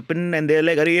conversations happen and they're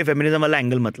like, "Arey, ye feminism wala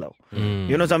angle mat lao."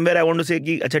 You know, somewhere I want to say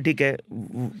ki, "Acha, theek hai."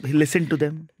 Listen to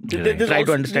them. Try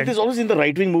to understand. There's always in the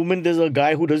right wing movement. There's a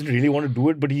guy who doesn't really want to do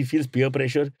it, but he feels peer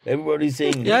pressure. Everybody's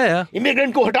saying,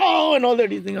 immigrant ko hatao and all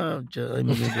that. You think,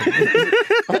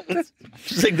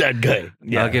 just like that guy.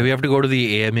 Yeah. Okay, we have to go to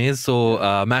the AMAs. So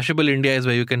Mashable India is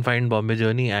where you can find Bombay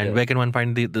Journey, and where can one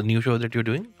find the new show that you're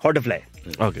doing? How to Fly.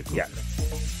 Okay. Cool. Yeah.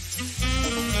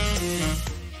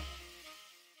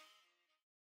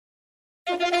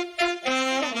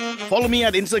 Follow me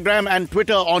at Instagram and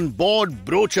Twitter on Bored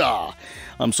Brocha.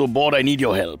 I'm so bored, I need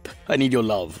your help. I need your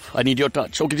love. I need your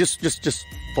touch. Okay, just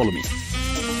follow me.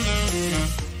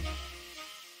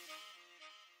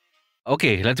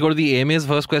 Okay, let's go to the AMAs.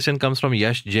 First question comes from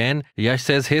Yash Jain. Yash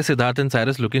says, "Hey Siddharth and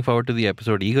Cyrus, looking forward to the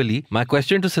episode eagerly. My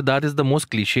question to Siddharth is the most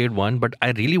cliched one, but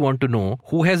I really want to know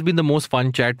who has been the most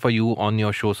fun chat for you on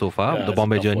your show so far, the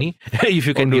Bombay Journey. If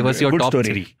you can give us your top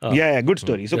story. 3. Yeah, good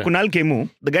story. So Kunal Kemu,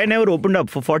 the guy never opened up.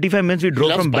 For 45 minutes, we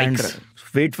drove from Bandra.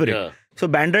 Wait for it. So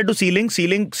Bandra to ceiling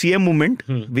CM movement,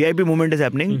 VIP movement is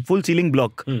happening, full ceiling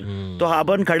block. So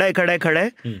Haban khada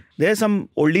hai. There are some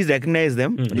oldies recognize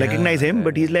him,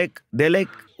 but they're like,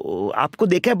 आपको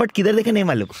देखा है but किधर देखा नहीं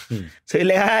मालूम. So he's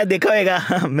like, देखा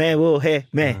होगा, मैं वो है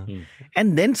मैं.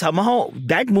 And then somehow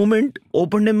that moment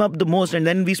opened him up the most, and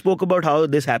then we spoke about how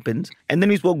this happens, and then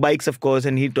we spoke bikes, of course,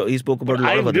 and he spoke about a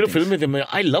lot of other things. I did a film with him.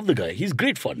 I love the guy. He's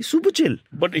great fun. He's super chill,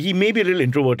 but he may be a little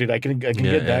introverted. I can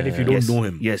get that if you don't know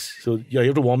him. Yes. So you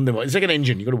have to warm them up. It's like an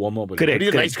engine. You got to warm up. Correct. But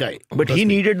he's a nice guy. But he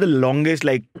needed the longest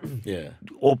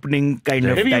opening kind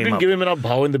of time. Maybe you didn't give him enough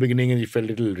bhav in the beginning, and he felt a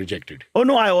little rejected. Oh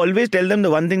no! I always tell them the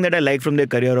one thing that I like from their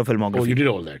career or filmography. Oh, you did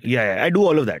all that? Yeah, I do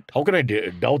all of that. How can I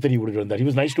doubt that he would have done that? He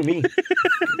was nice to me.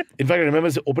 In fact, I remember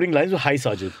his opening lines were, "Hi,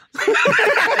 Sergeant."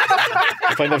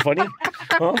 You find that funny?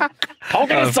 Huh? How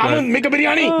can a salmon make a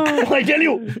biryani? I tell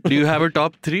you. Do you have a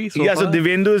top 3 so far? So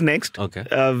Divendu is next. Okay.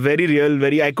 Very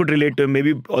real, I could relate to him.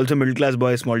 Maybe also middle class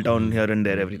boy, small town here and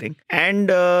there, everything. And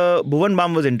Bhuvan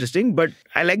Bam was interesting, but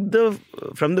I like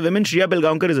from the women, Shriya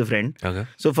Pelgaonkar is a friend. Okay.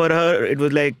 So for her, it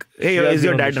was like, "Hey, is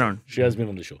your dad around?" She has been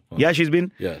on the show. Huh? Yeah, she's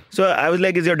been. Yeah. So I was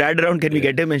like, "Is your dad around? Can we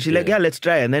get him?" And she's like, "Yeah, let's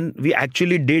try." And then we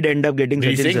actually did end up getting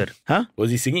Sachin sir. Huh?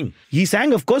 Was he singing? He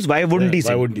sang, of course. Why wouldn't he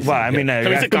sing? Why wouldn't he sing? I mean,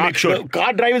 it's a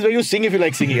car drive is where you sing sing if you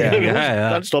like singing.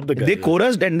 Can't stop the guy. They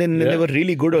chorused and then they were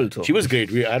really good also. She was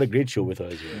great. We had a great show with her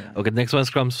as well. Okay, next one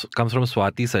comes from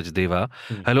Swati Sachdeva.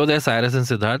 Hello there, Cyrus and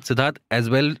Siddharth. Siddharth, as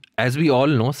well as we all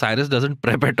know, Cyrus doesn't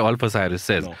prep at all for Cyrus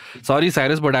Says. No. Sorry,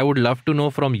 Cyrus, but I would love to know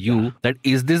from you that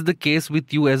is this the case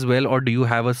with you as well, or do you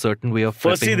have a certain way of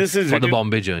prepping for the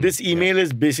Bombay journey? This email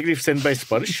is basically sent by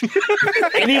Sparsh.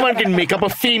 Anyone can make up a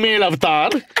female avatar.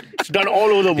 It's done all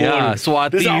over the world. Yeah,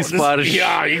 Swati, Sparsh.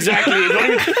 Yeah, exactly.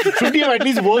 Should we have at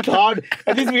least worked hard?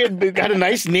 At least we had a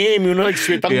nice name, like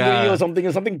Shvetambari or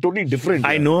something totally different.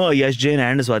 I know Yash Jain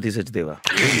and Swati Sachdeva.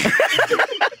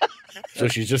 So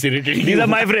she's just irritating. These are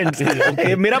my friends.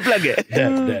 Okay, mera plug hai.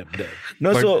 Damn.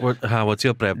 No, what's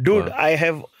your prep? Dude, I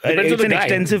have... It's an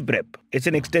extensive prep. It's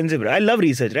an extensive prep. I love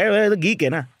research, right? मैं तो geek है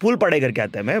ना. Full पढ़ाई करके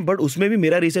आता है मैं. But उसमें भी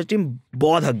मेरा research team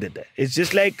बहुत हक देता है. It's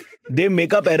just like they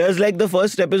make up errors like the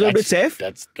first episode with Saif.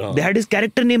 They had his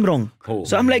character name wrong.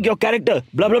 So I'm like, your character,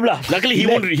 blah, blah, blah. Luckily, he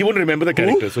won't remember the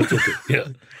character, so it's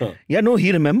okay. Yeah, no,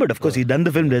 he remembered. Of course, he done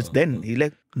the film just then. He's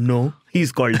like, no,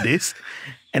 he's called this.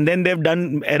 And then they've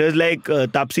done errors like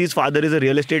Tapsi's father is a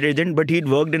real estate agent, but he'd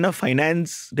worked in a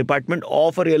finance department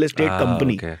of a real estate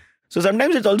company. Okay. So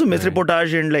sometimes it's also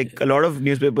misreportage and like a lot of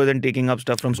newspapers and taking up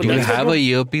stuff from Do you have a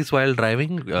earpiece while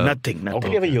driving? Nothing. How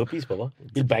can you have a earpiece, Papa?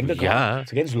 He'll bang the car. Yeah.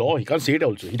 It's against law. He can't say it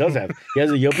also. He does have. He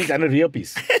has a earpiece and a rear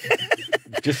piece.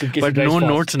 Just in case but no fast.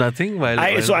 Notes, nothing?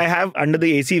 So I have, under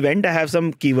the AC vent, I have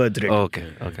some keywords written.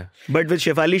 Okay. But with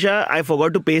Shefali Shah, I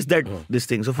forgot to paste this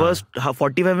thing. So first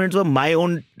 45 minutes were my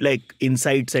own like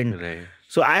insights and... Right.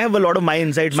 So I have a lot of my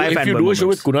insights, my fan if you do a show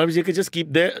with Kunal Vijay, just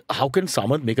keep there, how can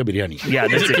Samant make a biryani? Yeah,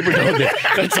 that's it. Keep it down there.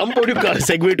 At some point you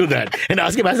segue to that and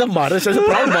ask him, as a Maharashtra, as a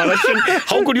proud Maharashtrian,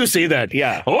 how could you say that?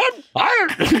 Yeah. What?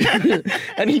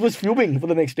 And he was fuming for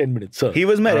the next 10 minutes. Sir. He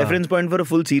was my reference point for a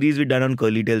full series we done on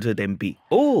Curly Tales with MP.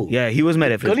 Oh. Yeah, he was my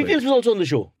reference Curly Tales was also on the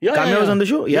show. Yeah, Kamya was on the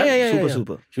show? Yeah.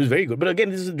 Super. She was very good. But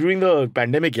again, this is during the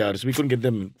pandemic year, so we couldn't get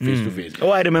them face to face. Oh,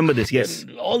 I remember this, yes.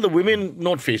 And all the women,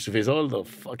 not face to face, all the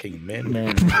fucking men.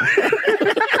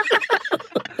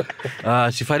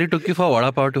 Shifari took you for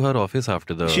vada pav to her office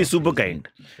after the... She's super kind.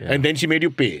 Yeah. And then she made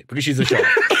you pay because she's a shop.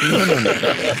 No.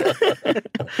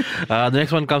 The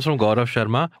next one comes from Gaurav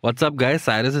Sharma. What's up, guys?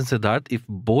 Cyrus and Siddharth. If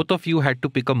both of you had to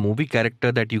pick a movie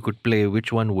character that you could play,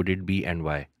 which one would it be and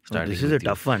why? This is a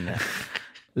tough one.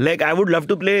 Like, I would love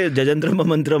to play Jajantram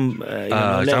Mantram.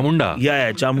 Chamunda.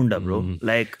 Yeah, Chamunda, bro.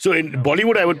 Like, so in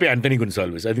Bollywood, I would pay Anthony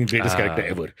Gonsalves. I think greatest character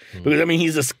ever. Because, I mean,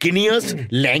 he's the skinniest,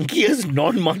 lankiest,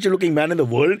 non-macho looking man in the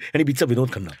world. And he beats up Vinod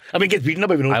Khanna. I mean, he gets beaten up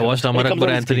by Vinod Khanna. I watched Amar Akbar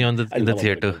Anthony in the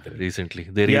theatre recently.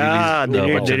 They released a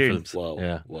bunch of films. Wow.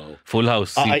 Yeah. Full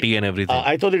House, CT and everything.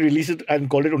 I thought they released it and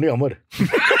called it only Amar.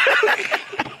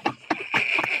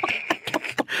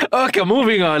 Okay,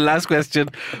 moving on. Last question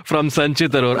from Sanchit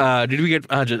Arora. Did we get...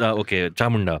 okay,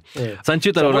 Chamunda. Yeah.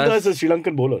 Sanchit Arora... Chamunda is a Sri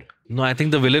Lankan bowler. No, I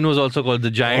think the villain was also called the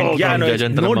Giant.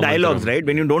 No dialogues, right?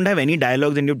 When you don't have any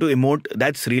dialogues and you have to emote,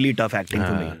 that's really tough acting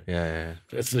for me. Yeah.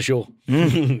 That's the show.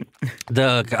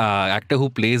 The actor who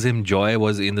plays him, Joy,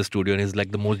 was in the studio and is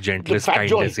like the most gentlest,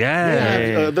 kindest.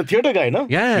 Yeah. The theatre guy, no?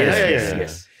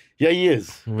 Yes. Yeah, he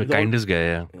is. The kindest guy,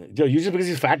 yeah. Usually because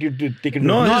he's fat, you take it.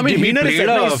 No, I mean, he played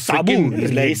a Sabu.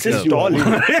 He's like tall. He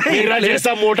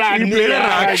played a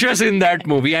Rakshas in that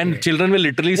movie and children were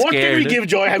literally scared. What can we give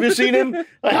Joy? Have you seen him?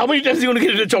 How many times are you going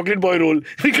to get a chocolate boy role?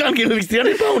 We can't give him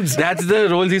 300 pounds. That's the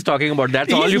roles he's talking about.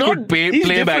 That's all you could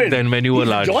play back then when you were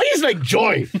large. Joy is like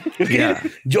Joy. Okay? Yeah.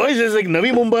 Joy is like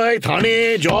Navi Mumbai,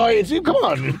 Thane, Joy. Come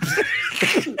on.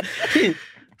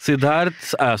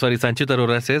 Sanchit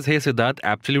Arora says, hey Siddharth,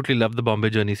 absolutely love the Bombay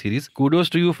Journey series. Kudos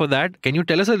to you for that. Can you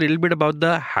tell us a little bit about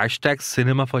the hashtag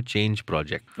Cinema for Change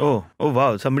project? Oh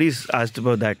wow. Somebody's asked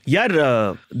about that.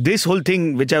 Yeah, this whole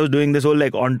thing which I was doing, this whole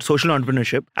like on social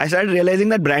entrepreneurship, I started realizing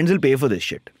that brands will pay for this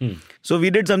shit. So we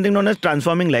did something known as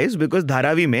Transforming Lives because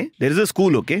Dharavi mein, there is a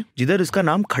school, okay? Jidhar iska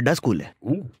naam Khadda School hai.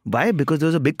 Why? Because there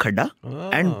was a big khadda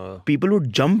and people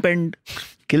would jump and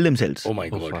kill themselves. Oh my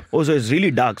God. Oh, so it's really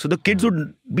dark. So the kids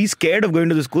would be scared of going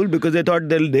to the school because they thought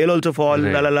they'll also fall.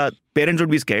 Right. Parents would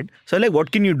be scared. So like,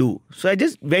 what can you do? So I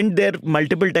just went there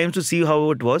multiple times to see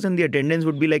how it was, and the attendance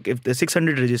would be like, if there's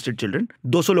 600 registered children,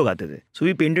 200 log aate the. So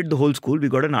we painted the whole school. We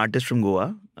got an artist from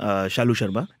Goa, Shalu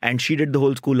Sharma, and she did the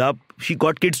whole school up. she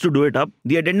got kids to do it up.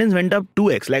 The attendance went up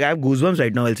 2x. Like I have goosebumps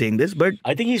right now while saying this, but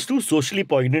I think he's too socially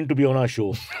poignant to be on our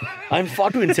show. I'm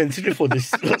far too insensitive for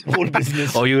this whole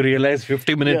business. Or you realize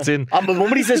 50 minutes in. But the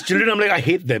moment he says children, I'm like, I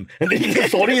hate them. And then he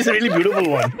says, sorry is a really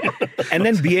beautiful one. And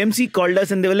then BMC called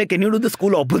us and they were like, can you do the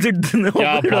school opposite?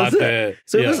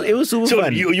 So it was super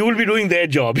fun. You will be doing their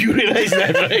job. You realize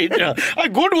that, right?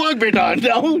 Good work, beta.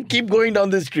 Now keep going down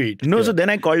the street. No, so then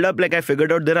I called up, like I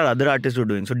figured out there are other artists who are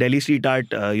doing. So Delhi Street Art,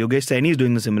 Yogesh Saini is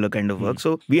doing the similar kind of work.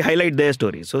 So we highlight their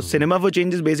stories. So Cinema for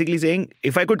Change is basically saying,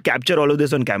 if I could capture all of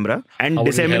this on camera and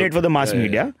disseminate for the mass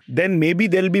media, then maybe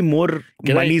there'll be more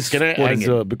monies pouring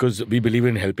in. Because we believe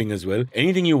in helping as well.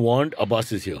 Anything you want,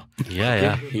 Abbas is here.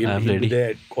 Yeah. He'll be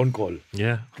there on call.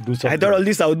 Yeah. Do something. I thought all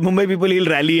these South Mumbai people he'll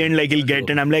rally and like he'll get,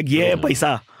 and I'm like, yeah,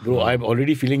 paisa. Bro, I'm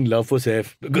already feeling love for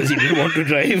Saif because he didn't want to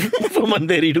drive from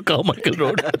Andheri to Carmichael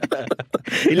Road.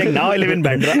 He's like, now I live in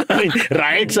Bandra. I mean,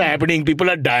 riots are happening, people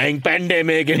are dying,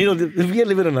 pandemic, and we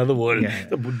live in another world.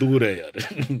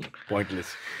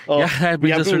 Pointless.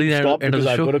 We have to stop because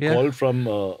I've got a call from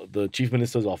the Chief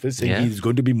Minister's office saying he's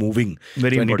going to be moving.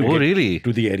 Very important.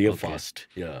 To the area fast.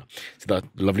 Yeah. Siddharth,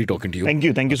 lovely talking to you. Thank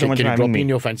you so much for having me. Can you drop me in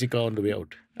your fancy car on the way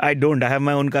out? I don't. I have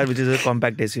my own car, which is a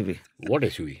compact SUV. What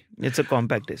SUV? It's a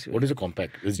compact SUV. What is a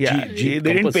compact? It's they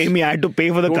didn't pay me. I had to pay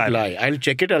for the car. Don't lie. I'll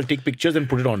check it. I'll take pictures and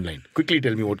put it online. Quickly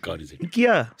tell me what car is it?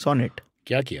 Kia Sonet.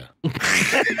 क्या किया?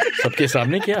 सबके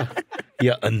सामने किया?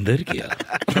 या अंदर किया?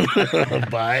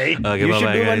 Bye. Okay, you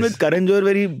should do one with Karan Johar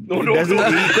where he does the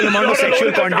equal amount of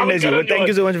sexual content as you. But thank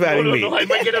you so much for having me. No, I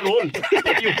might get a role.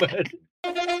 You bad.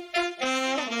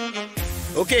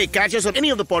 Okay, catch us on any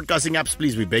of the podcasting apps,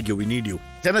 please. We beg you, we need you.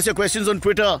 Send us your questions on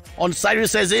Twitter on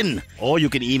Cyrus Says In. Or you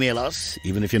can email us,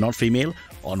 even if you're not female,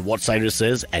 on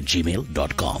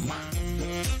whatcyrussays@gmail.com.